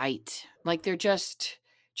so light. Like, they're just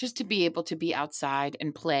to be able to be outside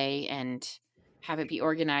and play and have it be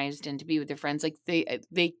organized and to be with their friends. Like,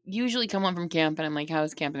 they usually come home from camp and I'm like,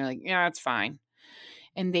 how's camp? And they're like, yeah, it's fine.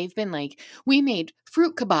 And they've been like, we made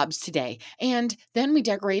fruit kebabs today. And then we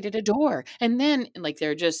decorated a door. And then, like,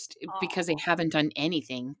 they're just, because they haven't done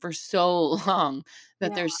anything for so long,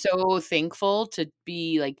 that they're so thankful to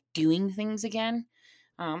be, like, doing things again.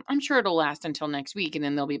 I'm sure it'll last until next week. And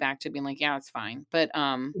then they'll be back to being like, yeah, it's fine. But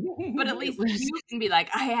at least you can be like,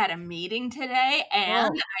 I had a meeting today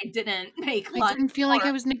and I didn't make lunch. I didn't feel like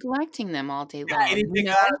I was neglecting them all day long. Anything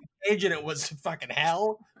got on stage and it was fucking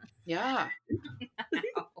hell. Yeah.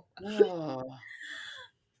 Oh.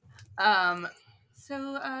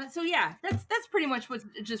 So yeah, that's pretty much what's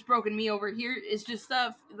just broken me over here is just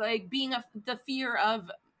stuff like being the fear of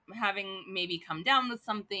having maybe come down with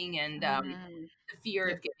something and the fear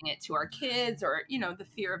of giving it to our kids or the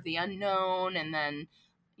fear of the unknown and then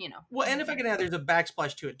Well, and if I can add, there's a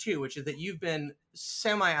backsplash to it too, which is that you've been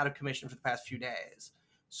semi out of commission for the past few days.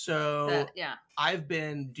 So I've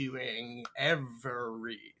been doing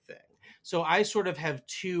everything. So I sort of have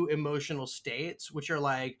two emotional states, which are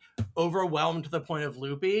like overwhelmed to the point of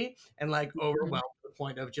loopy and like overwhelmed to the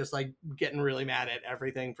point of just like getting really mad at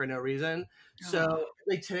everything for no reason. So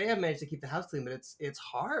like today I managed to keep the house clean, but it's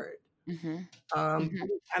hard. And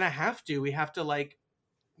I have to. We have to like,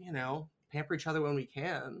 pamper each other when we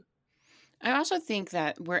can. I also think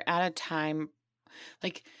that we're at a time,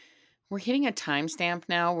 like, we're hitting a timestamp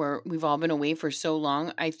now where we've all been away for so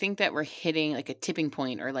long. I think that we're hitting like a tipping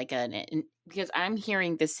point or like because I'm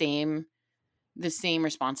hearing the same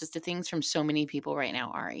responses to things from so many people right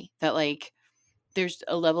now, Ari, that like there's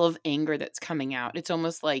a level of anger that's coming out. It's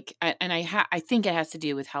almost like, I think it has to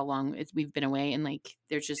do with how long we've been away, and like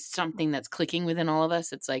there's just something that's clicking within all of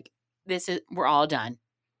us. It's like we're all done.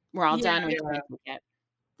 We're all done. We can't take it.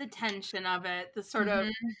 The tension of it, the sort of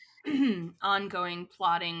ongoing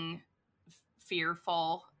plotting,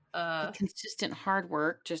 fearful, the consistent hard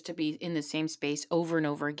work just to be in the same space over and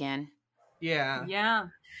over again. Yeah. Yeah.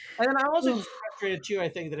 And then I'm also just frustrated too. I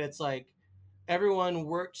think that it's like everyone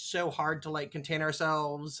worked so hard to like contain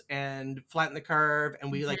ourselves and flatten the curve,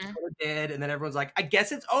 and we like Mhm. sort of did, and then everyone's like, I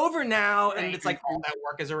guess it's over now. And Right. it's like all that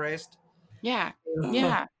work is erased. Yeah. Ugh.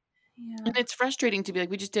 Yeah. Yeah. And it's frustrating to be like,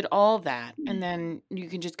 we just did all that, and then you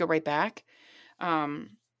can just go right back.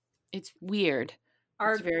 It's weird.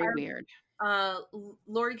 Our, It's very weird.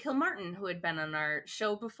 Lori Kilmartin, who had been on our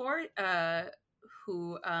show before,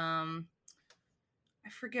 who I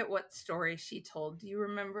forget what story she told. Do you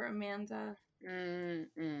remember, Amanda?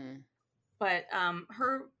 Mm-mm. But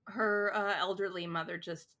her elderly mother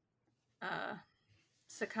just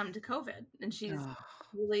succumbed to COVID, and she's Ugh.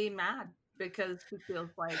 really mad because she feels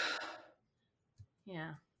like,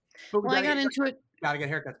 yeah. But we Well, I gotta got into it. gotta get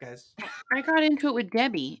haircuts, guys. I got into it with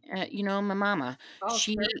Debbie. You know, my mama. Oh,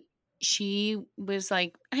 She sure. she was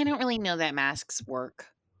like, I don't really know that masks work,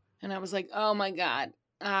 and I was like, oh my god,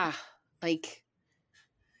 like,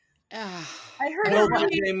 I heard Well, a do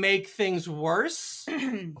really they make things worse?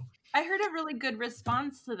 I heard a really good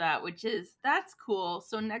response to that, which is, that's cool.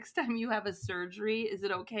 So next time you have a surgery, is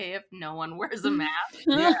it okay if no one wears a mask?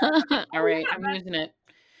 Yeah. All right, yeah, I'm using it.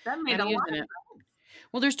 That made I'm a lot using of it.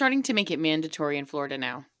 Well, they're starting to make it mandatory in Florida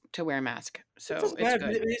now to wear a mask, It so doesn't it's matter.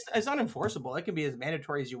 good. It's unenforceable. It can be as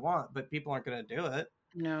mandatory as you want, but people aren't going to do it.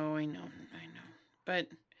 No, I know, but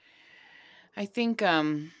I think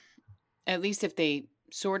at least if they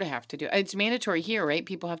sort of have to do it, it's mandatory here, right?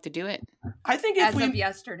 People have to do it. I think as of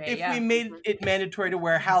yesterday. if we made it mandatory to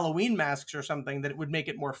wear Halloween masks or something, that it would make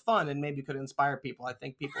it more fun and maybe could inspire people. I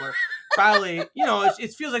think people are probably,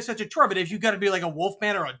 it feels like such a chore, but if you got to be like a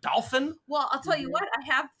wolfman or a dolphin. Well, I'll tell you what,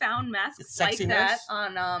 I have found masks like Sexiness? that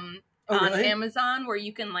on Oh, on really? Amazon, where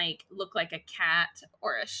you can like look like a cat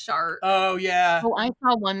or a shark. Oh, yeah. Oh, I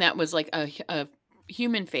saw one that was like a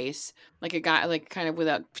human face, like a guy, like kind of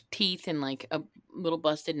without teeth and like a little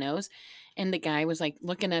busted nose. And the guy was like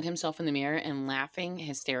looking at himself in the mirror and laughing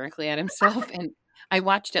hysterically at himself. And I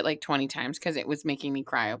watched it like 20 times because it was making me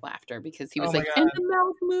cry of laughter because he was Oh my like, and God. the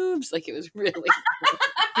mouth moves. Like it was really.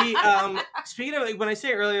 Speaking of, like, when I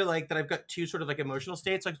say earlier, like, that I've got two sort of like emotional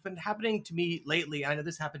states, like, it's been happening to me lately. I know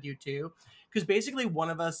this happened to you too, because basically one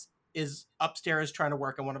of us is upstairs trying to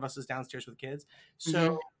work and one of us is downstairs with kids.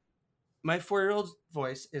 So my 4-year-old's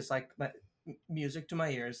voice is like music to my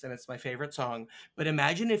ears, and it's my favorite song. But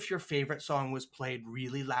imagine if your favorite song was played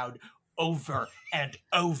really loud over and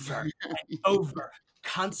over and over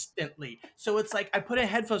constantly. So it's like I put in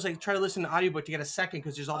headphones, like try to listen to audiobook to get a second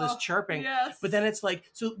because there's all this chirping. Yes. But then it's like,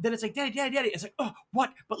 daddy, daddy. It's like, oh,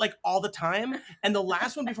 what? But like all the time. And the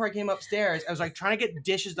last one before I came upstairs, I was like trying to get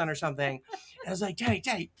dishes done or something. And I was like,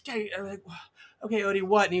 daddy. I was like, okay, Odie,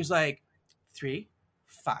 what? And he was like, 3,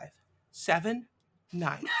 5, 7,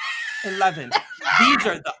 9, 11. These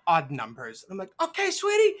are the odd numbers. And I'm like, okay,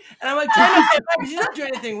 sweetie. And I'm like, trying to get back because he's not doing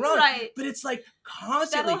anything wrong. Right. But it's like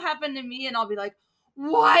constantly. That'll happen to me, and I'll be like,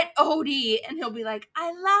 what, Odie? And he'll be like, I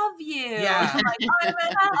love you. Yeah. I'm like, I'm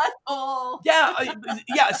an asshole.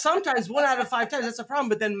 Yeah. Sometimes 1 out of 5 times that's a problem.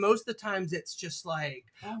 But then most of the times it's just like,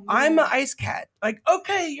 I'm an ice cat. Like,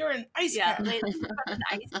 okay, you're an ice cat. Yeah, it's an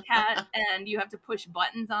ice cat, and you have to push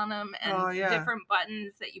buttons on him, and different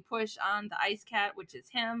buttons that you push on the ice cat, which is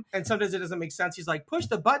him. And sometimes it doesn't make sense. He's like, push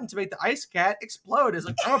the button to make the ice cat explode. It's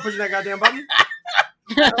like, I'm not pushing that goddamn button.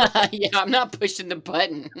 Yeah, I'm not pushing the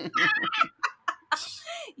button.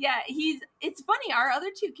 Yeah, it's funny. Our other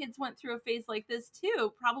 2 kids went through a phase like this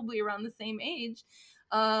too, probably around the same age,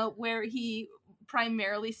 where he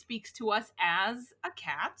primarily speaks to us as a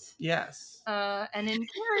cat. Yes. And in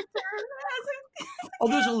character as a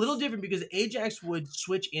Although it's a little different because Ajax would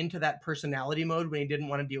switch into that personality mode when he didn't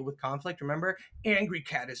want to deal with conflict. Remember? Angry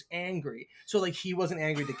cat is angry. So like he wasn't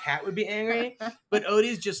angry, the cat would be angry. But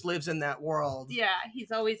Odie's just lives in that world. Yeah,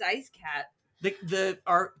 he's always ice cat.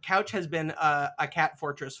 Our couch has been a cat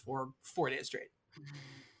fortress for 4 days straight.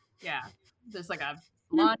 Yeah, there's like a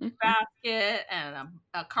lunch basket and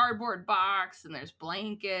a cardboard box, and there's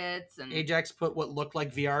blankets. And Ajax put what looked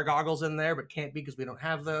like VR goggles in there, but can't be because we don't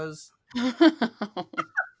have those.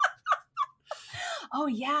 Oh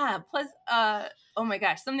yeah. Plus, oh my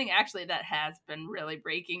gosh, something actually that has been really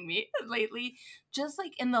breaking me lately. Just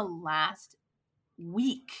like in the last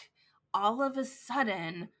week, all of a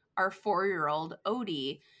sudden, our 4-year-old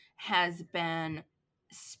Odie has been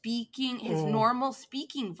speaking. His normal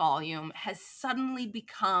speaking volume has suddenly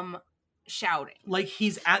become shouting. Like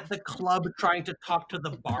he's at the club trying to talk to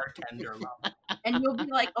the bartender level. And you'll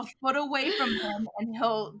be like a foot away from him, and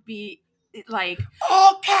he'll be like,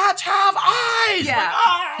 all cats have eyes. Yeah.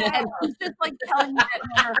 Like, and he's just like telling you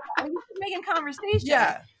that he's making conversation.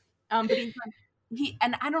 Yeah. But he's like,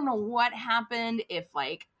 and I don't know what happened, if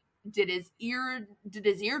like did his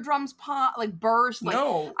eardrums pop, like burst? Like,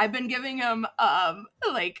 No. I've been giving him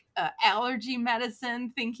allergy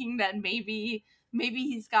medicine, thinking that maybe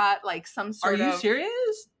he's got like some sort of. Are you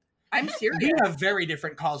serious? I'm serious. We have very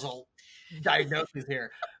different causal diagnoses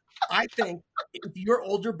here. I think if your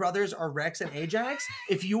older brothers are Rex and Ajax,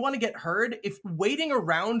 if you want to get heard, if waiting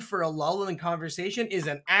around for a lull in conversation is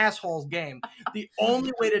an asshole's game, the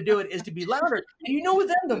only way to do it is to be louder. And you know,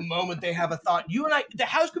 within the moment they have a thought, you and I, the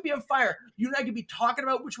house could be on fire. You and I could be talking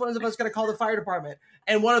about which one of us is going to call the fire department.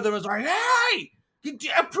 And one of them is like, hey,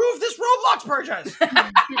 approve this Roblox purchase.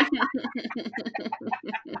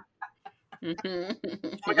 Oh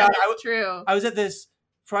my God, True. I was at this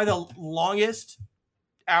probably the longest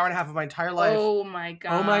hour and a half of my entire life. Oh my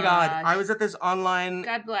God. Oh my God. I was at this online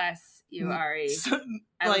God bless you, Ari.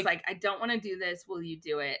 I was like, I don't want to do this. Will you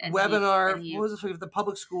do it? And webinar. What was this? The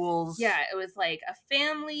public schools. Yeah, it was like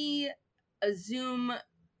a Zoom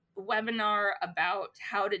webinar about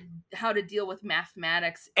how to deal with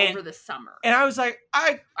mathematics over the summer. And I was like,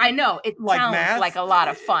 I know it like sounds math. like a lot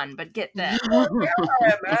of fun, but get this. I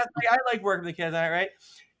like working with the kids, right?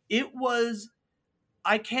 It was.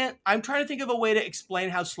 I'm trying to think of a way to explain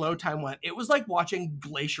how slow time went. It was like watching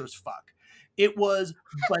glaciers fuck. It was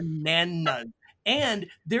bananas. And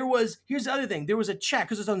here's the other thing. There was a chat,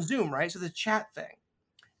 because it's on Zoom, right? So the chat thing.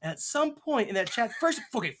 And at some point in that chat, first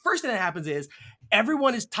thing that happens is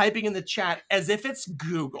everyone is typing in the chat as if it's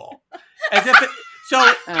Google. As if so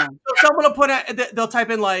someone will they'll type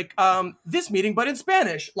in like, this meeting, but in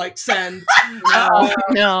Spanish, like send.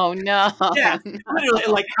 No. Yeah, literally,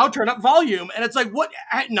 like how turn up volume. And it's like, what?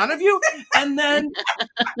 None of you? And then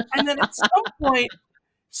at some point,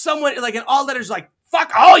 someone like in all letters like,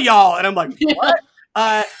 fuck all y'all. And I'm like, what?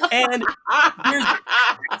 And here's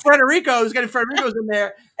Frederico's in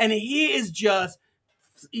there, and he is just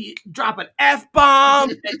dropping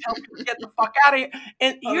F-bombs and telling people to get the fuck out of here.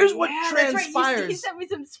 And here's what transpires. Right. He sent me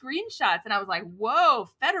some screenshots, and I was like, whoa,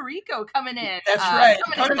 Federico coming in. That's right.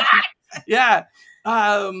 Coming in. Yeah.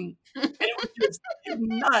 It was just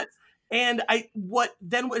nuts. And at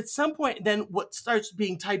some point, what starts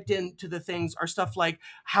being typed into the things are stuff like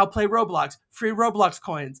how play Roblox, free Roblox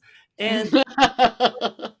coins. And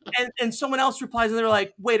and someone else replies and they're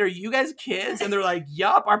like, wait, are you guys kids? And they're like,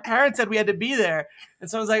 yup, our parents said we had to be there. And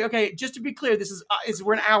someone's like, okay, just to be clear,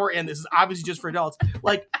 we're an hour in. This is obviously just for adults.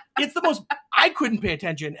 Like, it's the most, I couldn't pay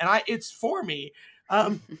attention, and it's for me.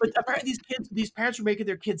 But apparently these parents were making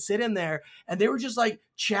their kids sit in there, and they were just like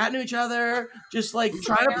chatting to each other, just like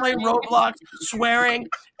trying to play Roblox, swearing.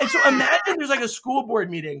 And so imagine there's like a school board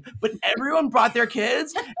meeting, but everyone brought their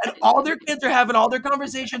kids, and all their kids are having all their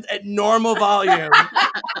conversations at normal volume.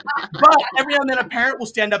 But every now and then a parent will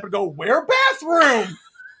stand up and go, "Where bathroom?"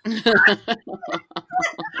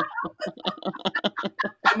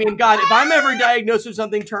 I mean, God, if I'm ever diagnosed with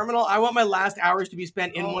something terminal, I want my last hours to be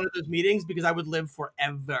spent in one of those meetings, because I would live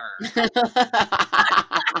forever.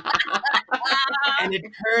 An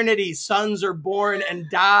eternity. Sons are born and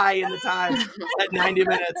die in the time at 90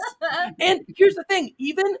 minutes. And here's the thing,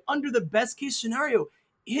 even under the best case scenario,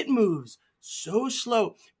 it moves so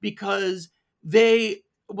slow because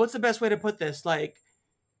what's the best way to put this? Like,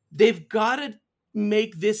 they've got to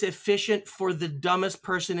make this efficient for the dumbest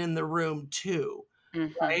person in the room too.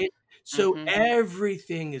 Mm-hmm. Right? So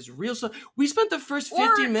everything is real. So we spent the first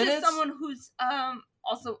 50 minutes. Just someone who's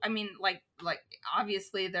also, I mean, like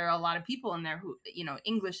obviously there are a lot of people in there who,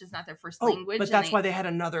 English is not their first language. But that's why they had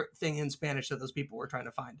another thing in Spanish that those people were trying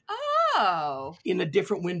to find. Oh. In a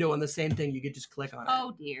different window on the same thing, you could just click on it.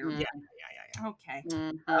 Oh dear. Yeah. Okay.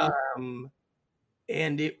 Mm-hmm.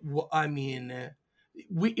 And it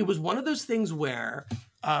was one of those things where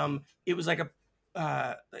it was like a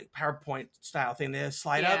like PowerPoint style thing. They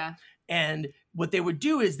slide up, and what they would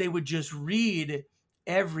do is they would just read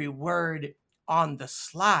every word on the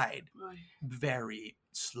slide very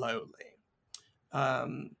slowly.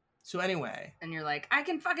 So anyway, and you're like, I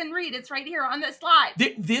can fucking read. It's right here on this slide.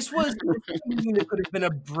 This was a meeting that could have been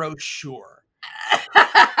a brochure. This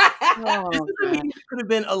is a meeting that could have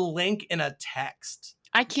been a link in a text.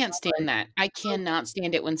 I can't stand that. I cannot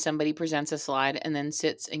stand it when somebody presents a slide and then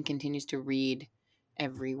sits and continues to read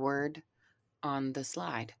every word on the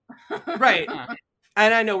slide. Right.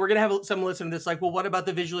 And I know we're going to have some listening that's like, well, what about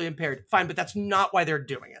the visually impaired? Fine, but that's not why they're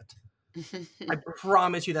doing it. I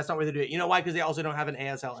promise you that's not why they're doing it. You know why? Because they also don't have an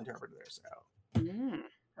ASL interpreter there. So.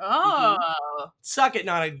 Oh. Suck it,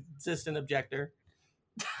 non-existent objector.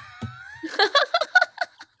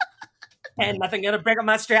 And nothing gonna break up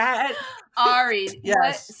my stride. Ari,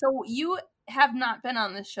 Yes. so you have not been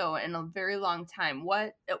on the show in a very long time.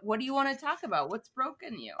 What do you want to talk about? What's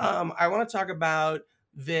broken you? I want to talk about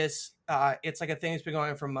this. It's like a thing that's been going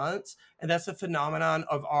on for months, and that's the phenomenon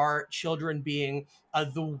of our children being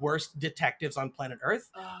the worst detectives on planet Earth,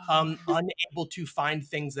 unable to find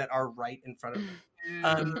things that are right in front of them.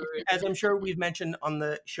 As I'm sure we've mentioned on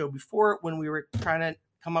the show before, when we were trying to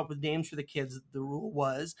come up with names for the kids, the rule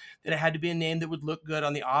was that it had to be a name that would look good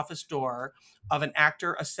on the office door of an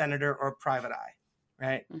actor, a senator, or a private eye,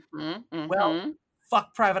 right? Well,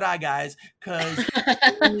 fuck private eye, guys, because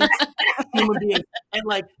human beings, and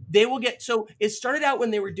like they will get. So it started out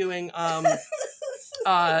when they were doing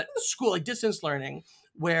school, like distance learning,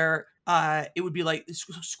 where it would be like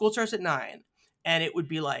school starts at 9, and it would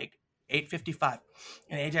be like 8:55,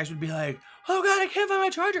 and Ajax would be like, "Oh God, I can't find my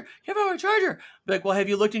charger! Can't find my charger!" Be like, "Well, have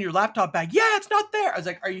you looked in your laptop bag?" "Yeah, it's not there." I was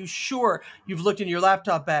like, "Are you sure you've looked in your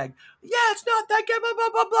laptop bag?" "Yeah, it's not that. Blah blah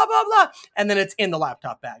blah blah blah blah." And then it's in the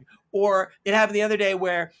laptop bag. Or it happened the other day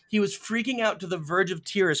where he was freaking out to the verge of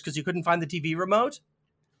tears because he couldn't find the TV remote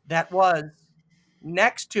that was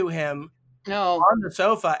next to him on the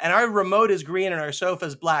sofa. And our remote is green and our sofa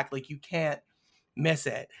is black. Like, you can't miss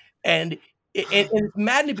it. And it's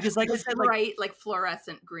maddening because, like I said, bright, like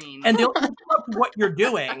fluorescent green. And they'll interrupt what you're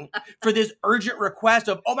doing for this urgent request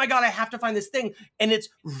of, "Oh my God, I have to find this thing." And it's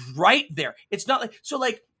right there. It's not like, so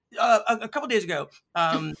like a couple days ago,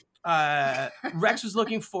 Rex was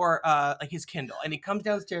looking for like his Kindle, and he comes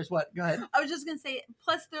downstairs. What? Go ahead. I was just gonna say,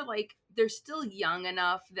 plus they're still young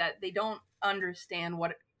enough that they don't understand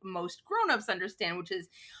what most grown-ups understand, which is,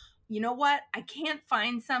 you know what? I can't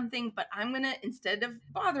find something, but I'm going to, instead of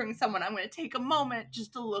bothering someone, I'm going to take a moment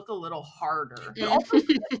just to look a little harder. But also,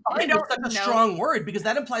 I don't such a strong word, because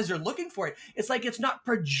that implies they're looking for it. It's like it's not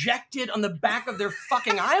projected on the back of their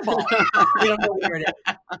fucking eyeball. They don't know where it is.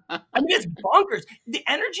 I mean, it's bonkers. The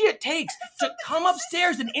energy it takes to come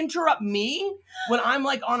upstairs and interrupt me when I'm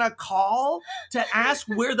like on a call to ask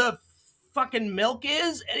where the fucking milk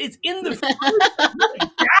is, and it's in the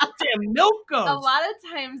goddamn milk goes. A lot of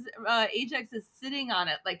times Ajax is sitting on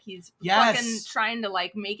it like he's fucking trying to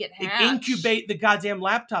like make it hatch. Incubate the goddamn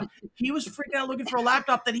laptop. He was freaking out looking for a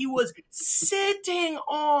laptop that he was sitting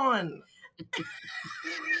on.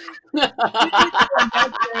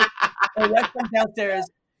 And Rex comes downstairs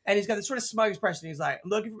and he's got this sort of smug expression. He's like, "I'm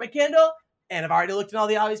looking for my Kindle, and I've already looked in all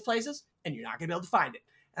the obvious places, and you're not gonna be able to find it."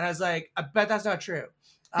 And I was like, "I bet that's not true."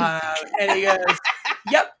 And he goes,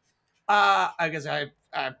 "Yep." I guess I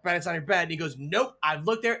bet it's on your bed. And he goes, "Nope, I've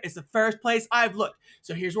looked there. It's the first place I've looked.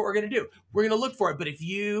 So here's what we're gonna do. We're gonna look for it. But if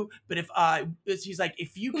he's like,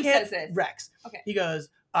 if you can't, Rex." Okay. He goes,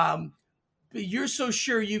 "But you're so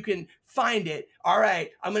sure you can find it. All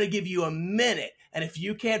right, I'm gonna give you a minute. And if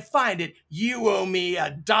you can't find it, you owe me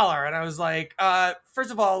 $1. And I was like,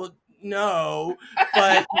 first of all, no,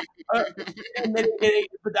 but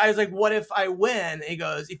but I was like, "What if I win?" And he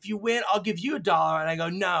goes, "If you win, I'll give you $1." And I go,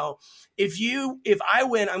 "No, if I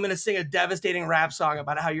win, I'm gonna sing a devastating rap song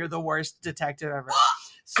about how you're the worst detective ever."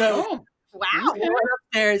 So wow, he went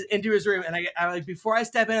upstairs into his room, and I like, "Before I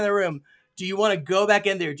step into the room, do you want to go back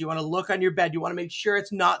in there? Do you want to look on your bed? Do you want to make sure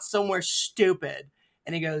it's not somewhere stupid?"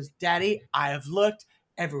 And he goes, "Daddy, I have looked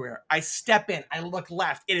everywhere." I step in, I look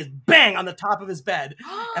left, it is bang on the top of his bed.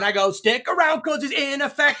 And I go, "Stick around because he's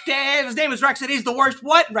ineffective. His name is Rex and he's the worst."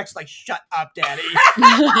 "What?" And Rex is like, "Shut up, Daddy."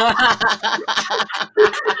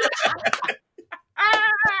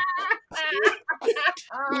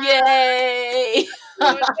 Yay!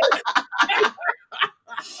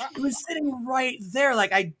 It was sitting right there.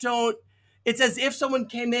 Like, it's as if someone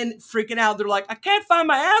came in freaking out. They're like, "I can't find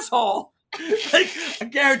my asshole." Like, I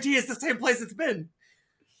guarantee it's the same place it's been.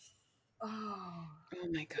 Oh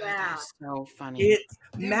my God, that's so funny. It's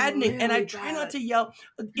maddening. Really, and I try not to yell.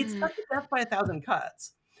 It's not to death by 1,000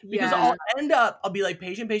 cuts. Because I'll be like,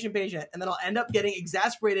 patient. And then I'll end up getting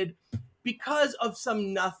exasperated because of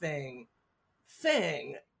some nothing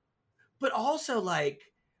thing. But also,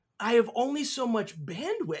 like, I have only so much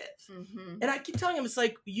bandwidth. Mm-hmm. And I keep telling him, it's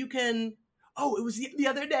like, you can... Oh, it was the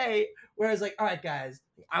other day where I was like, "All right, guys,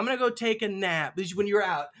 I'm going to go take a nap." This is when you were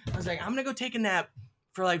out. I was like, "I'm going to go take a nap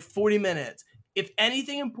for like 40 minutes. If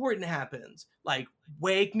anything important happens, like,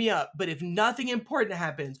 wake me up. But if nothing important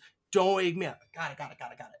happens, don't wake me up." Got it.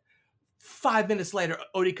 5 minutes later,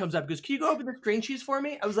 Odie comes up and goes, "Can you go open the string cheese for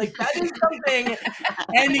me?" I was like, that is something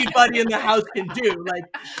anybody in the house can do. Like,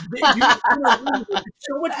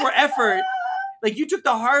 so much more effort. Like, you took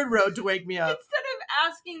the hard road to wake me up. Instead of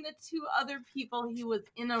asking the 2 other people he was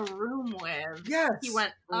in a room with, he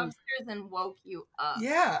went upstairs and woke you up.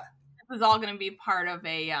 Yeah. This is all going to be part of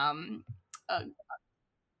a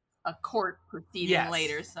a court proceeding Yes,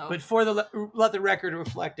 later. So, but let the record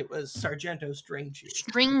reflect, it was Sargento string cheese.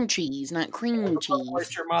 String cheese, not cream cheese.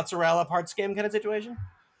 Oyster mozzarella part skim kind of situation.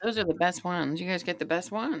 Those are the best ones. You guys get the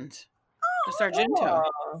best ones. The Sargento.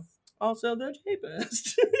 Also the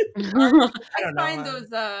cheapest. I I don't know. find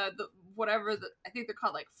those I think they're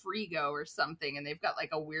called like Frigo or something, and they've got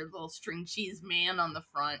like a weird little string cheese man on the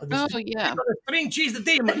front. Oh yeah. String cheese the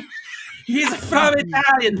demon. He's from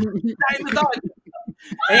Italian.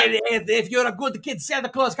 And if you're a good kid, Santa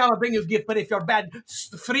Claus come and bring you a gift. But if you're bad,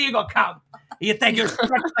 Frigo come. You take your stretch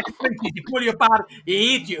like a string cheese, he pull you apart,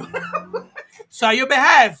 he eat you. So you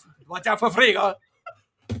behave. Watch out for Frigo.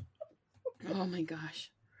 Oh my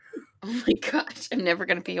gosh. Oh my gosh. I'm never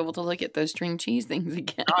gonna be able to look at those string cheese things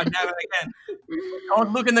again. Oh, never again.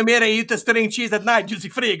 Don't look in the mirror, eat the string cheese at night, you see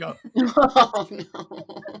Frigo. Oh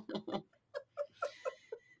no.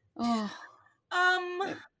 Oh.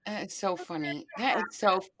 It's so funny. That is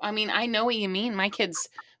so. I mean, I know what you mean. My kids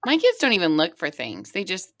don't even look for things. They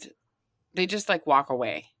just like walk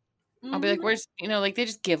away. I'll be like, "Where's?" Like they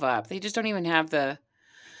just give up. They just don't even have the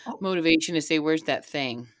motivation to say, "Where's that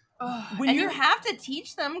thing?" And you have to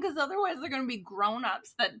teach them, because otherwise they're going to be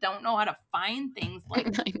grown-ups that don't know how to find things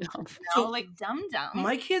like I know. So, like dum-dum.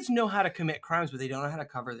 My kids know how to commit crimes, but they don't know how to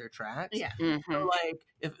cover their tracks. Yeah. Mm-hmm. So like,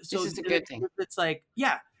 This is a good thing. It's like,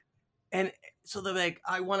 yeah. And so they're like,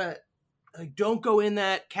 I want to, like, don't go in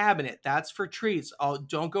that cabinet. That's for treats.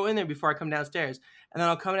 Don't go in there before I come downstairs. And then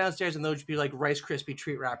I'll come downstairs and there'll just be like Rice Krispie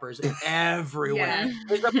treat wrappers everywhere. Yeah.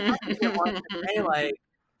 There's a person that wants to say like,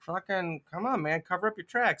 fucking, come on, man, cover up your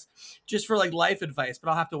tracks. Just for like life advice, but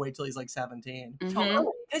I'll have to wait till he's like 17. Mhm.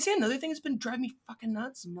 Oh, can I say another thing that's been driving me fucking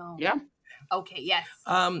nuts? No. Yeah. Okay, yes.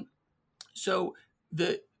 So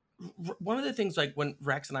one of the things, like when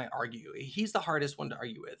Rex and I argue, he's the hardest one to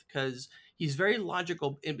argue with because he's very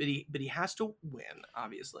logical, but he has to win,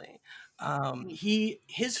 obviously.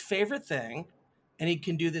 His favorite thing, and he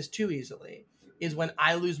can do this too easily, is when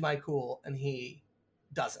I lose my cool and he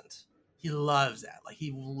doesn't. He loves that. Like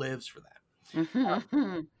he lives for that.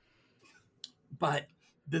 Mm-hmm. But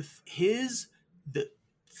the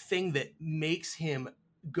thing that makes him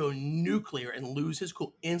go nuclear and lose his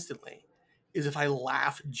cool instantly is if I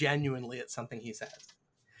laugh genuinely at something he says.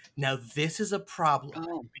 Now this is a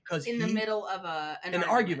problem because in the middle of an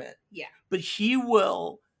argument. Yeah. But he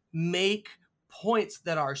will make points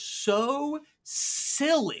that are so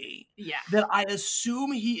silly that I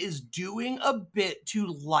assume he is doing a bit to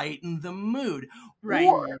lighten the mood. Right.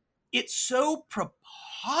 Or it's so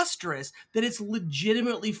preposterous that it's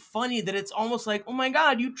legitimately funny, that it's almost like, oh my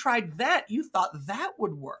God, you tried that. You thought that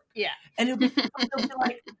would work. Yeah. And it'll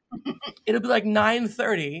be like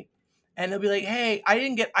 9:30 and they'll be like, hey, I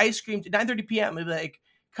didn't get ice cream to 9:30 p.m. It'll be like,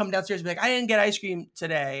 come downstairs and be like, I didn't get ice cream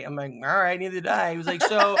today. I'm like, all right, neither did I. He was like,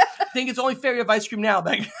 so I think it's only fair you have ice cream now. I'm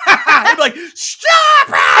like, he'd be like, stop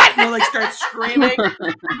it! And he'll like start screaming. He'd be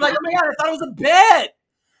like, oh my God, I thought it was a bit.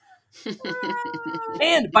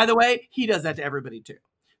 And by the way, he does that to everybody too.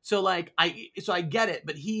 So like, I get it,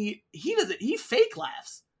 but he does it. He fake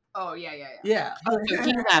laughs. Oh yeah. Yeah. So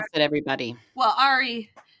he laughs at everybody. Well,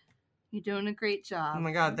 Ari, you're doing a great job. Oh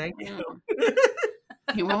my God, thank you.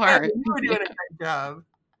 You are. You're doing a great job.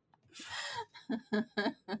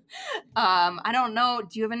 I don't know.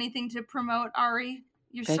 Do you have anything to promote, Ari?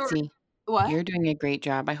 You're Betsy, what? you're doing a great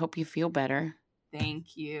job. I hope you feel better.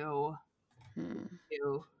 Thank you.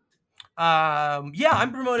 Yeah,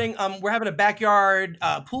 I'm promoting. We're having a backyard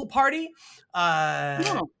pool party.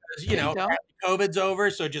 You know, COVID's over,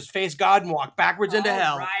 so just face God and walk backwards into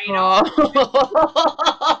hell. Right.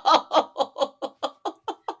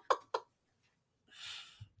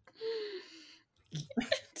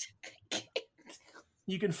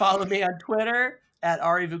 You can follow me on Twitter at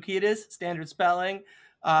Ari Vukidis, standard spelling.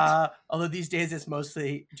 Although these days it's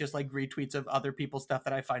mostly just like retweets of other people's stuff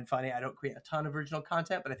that I find funny. I don't create a ton of original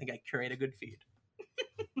content, but I think I curate a good feed.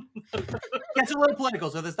 It's a little political,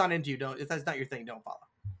 so if that's not into you, if that's not your thing, don't follow.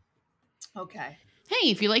 Okay. Hey,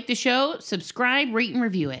 if you like the show, subscribe, rate, and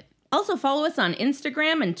review it. Also follow us on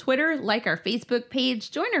Instagram and Twitter, like our Facebook page,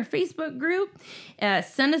 join our Facebook group,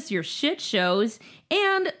 send us your shit shows,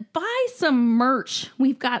 and buy some merch.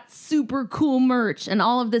 We've got super cool merch, and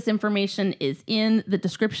all of this information is in the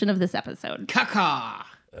description of this episode. Caca.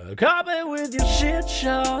 Call me with your shit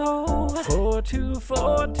show.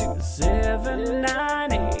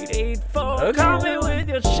 424-279-8842. Call me with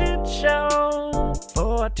your shit show.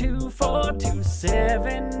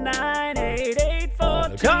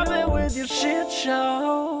 424-279-8842. Call me with your shit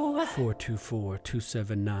show.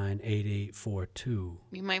 424-279-8842.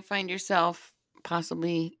 You might find yourself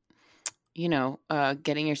possibly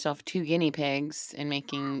getting yourself 2 guinea pigs and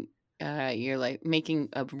making you're like making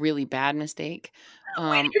a really bad mistake. Wait,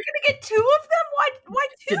 you're gonna get 2 of them? Why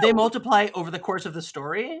 2? Did they multiply over the course of the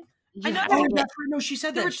story? I know. Oh, that's right. No, she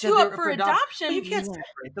said There that. were She said 2 they up were for adoption. adoption. But you can't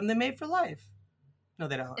separate them. They made for life. No,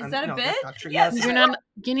 they don't. Is that a no, bit? That's not true. Yes. Yes. You're not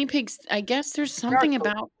guinea pigs. I guess there's something cool.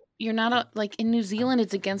 about you're not like in New Zealand.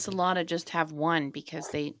 It's against the law to just have one because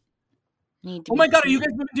they need to. Oh my God, are you guys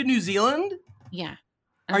moving to New Zealand? Yeah.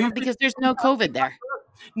 Are you because there's no COVID there.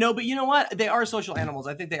 No, but you know what? They are social animals.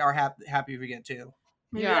 I think they are happy if we get 2.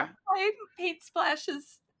 Maybe Yeah. that's why Paint Splash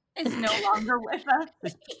is no longer with us.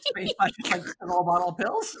 This Space Splash is like a little bottle of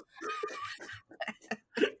pills.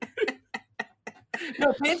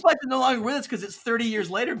 No, Paint Splash is no longer with us because it's 30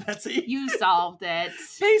 years later, Betsy. You solved it.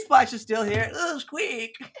 Paint Splash is still here. Ugh,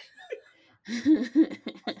 squeak.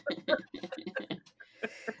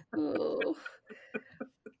 Oh.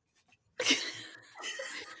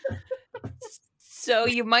 So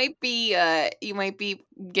you might be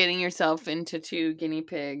getting yourself into 2 guinea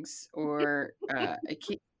pigs, or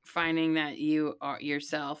keep finding that you are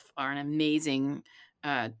yourself are an amazing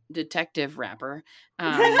detective rapper,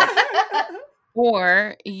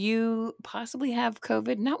 or you possibly have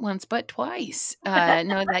COVID not once but twice. Know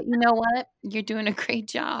that you know what, you're doing a great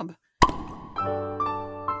job.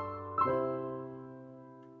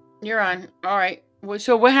 You're on. All right.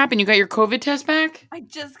 So what happened? You got your COVID test back? I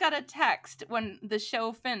just got a text when the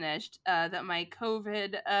show finished that my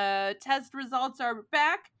COVID test results are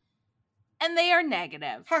back, and they are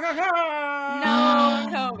negative. No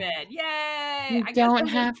COVID. Yay! You I don't guess I'm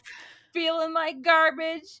have. just feeling like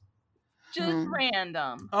garbage. Just Hmm.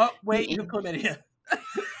 random. Oh, wait, you have chlamydia.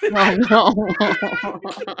 Oh, no.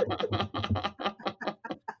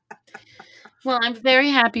 Well, I'm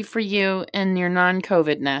very happy for you and your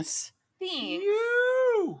non-COVIDness. Thanks.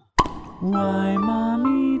 You. Why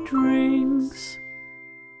mommy drinks.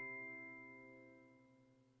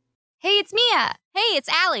 Hey, it's Mia. Hey, it's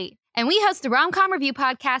Allie. And we host the Rom-Com Review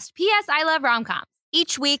podcast, P.S. I Love Rom-Com.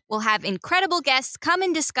 Each week, we'll have incredible guests come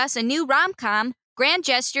and discuss a new rom-com, grand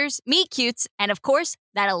gestures, meet-cutes, and of course,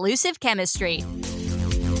 that elusive chemistry.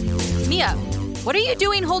 Mia, what are you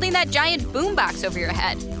doing holding that giant boombox over your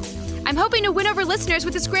head? I'm hoping to win over listeners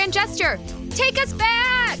with this grand gesture. Take us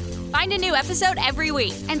back! Find a new episode every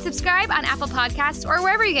week. And subscribe on Apple Podcasts or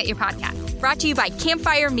wherever you get your podcasts. Brought to you by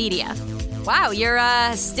Campfire Media. Wow, you're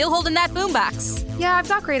still holding that boombox. Yeah, I've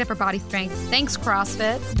got great upper body strength. Thanks,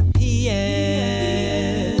 CrossFit.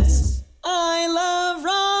 Yes, I love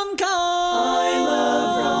rom-coms.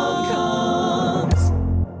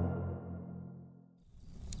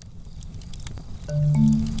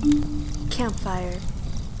 Campfire.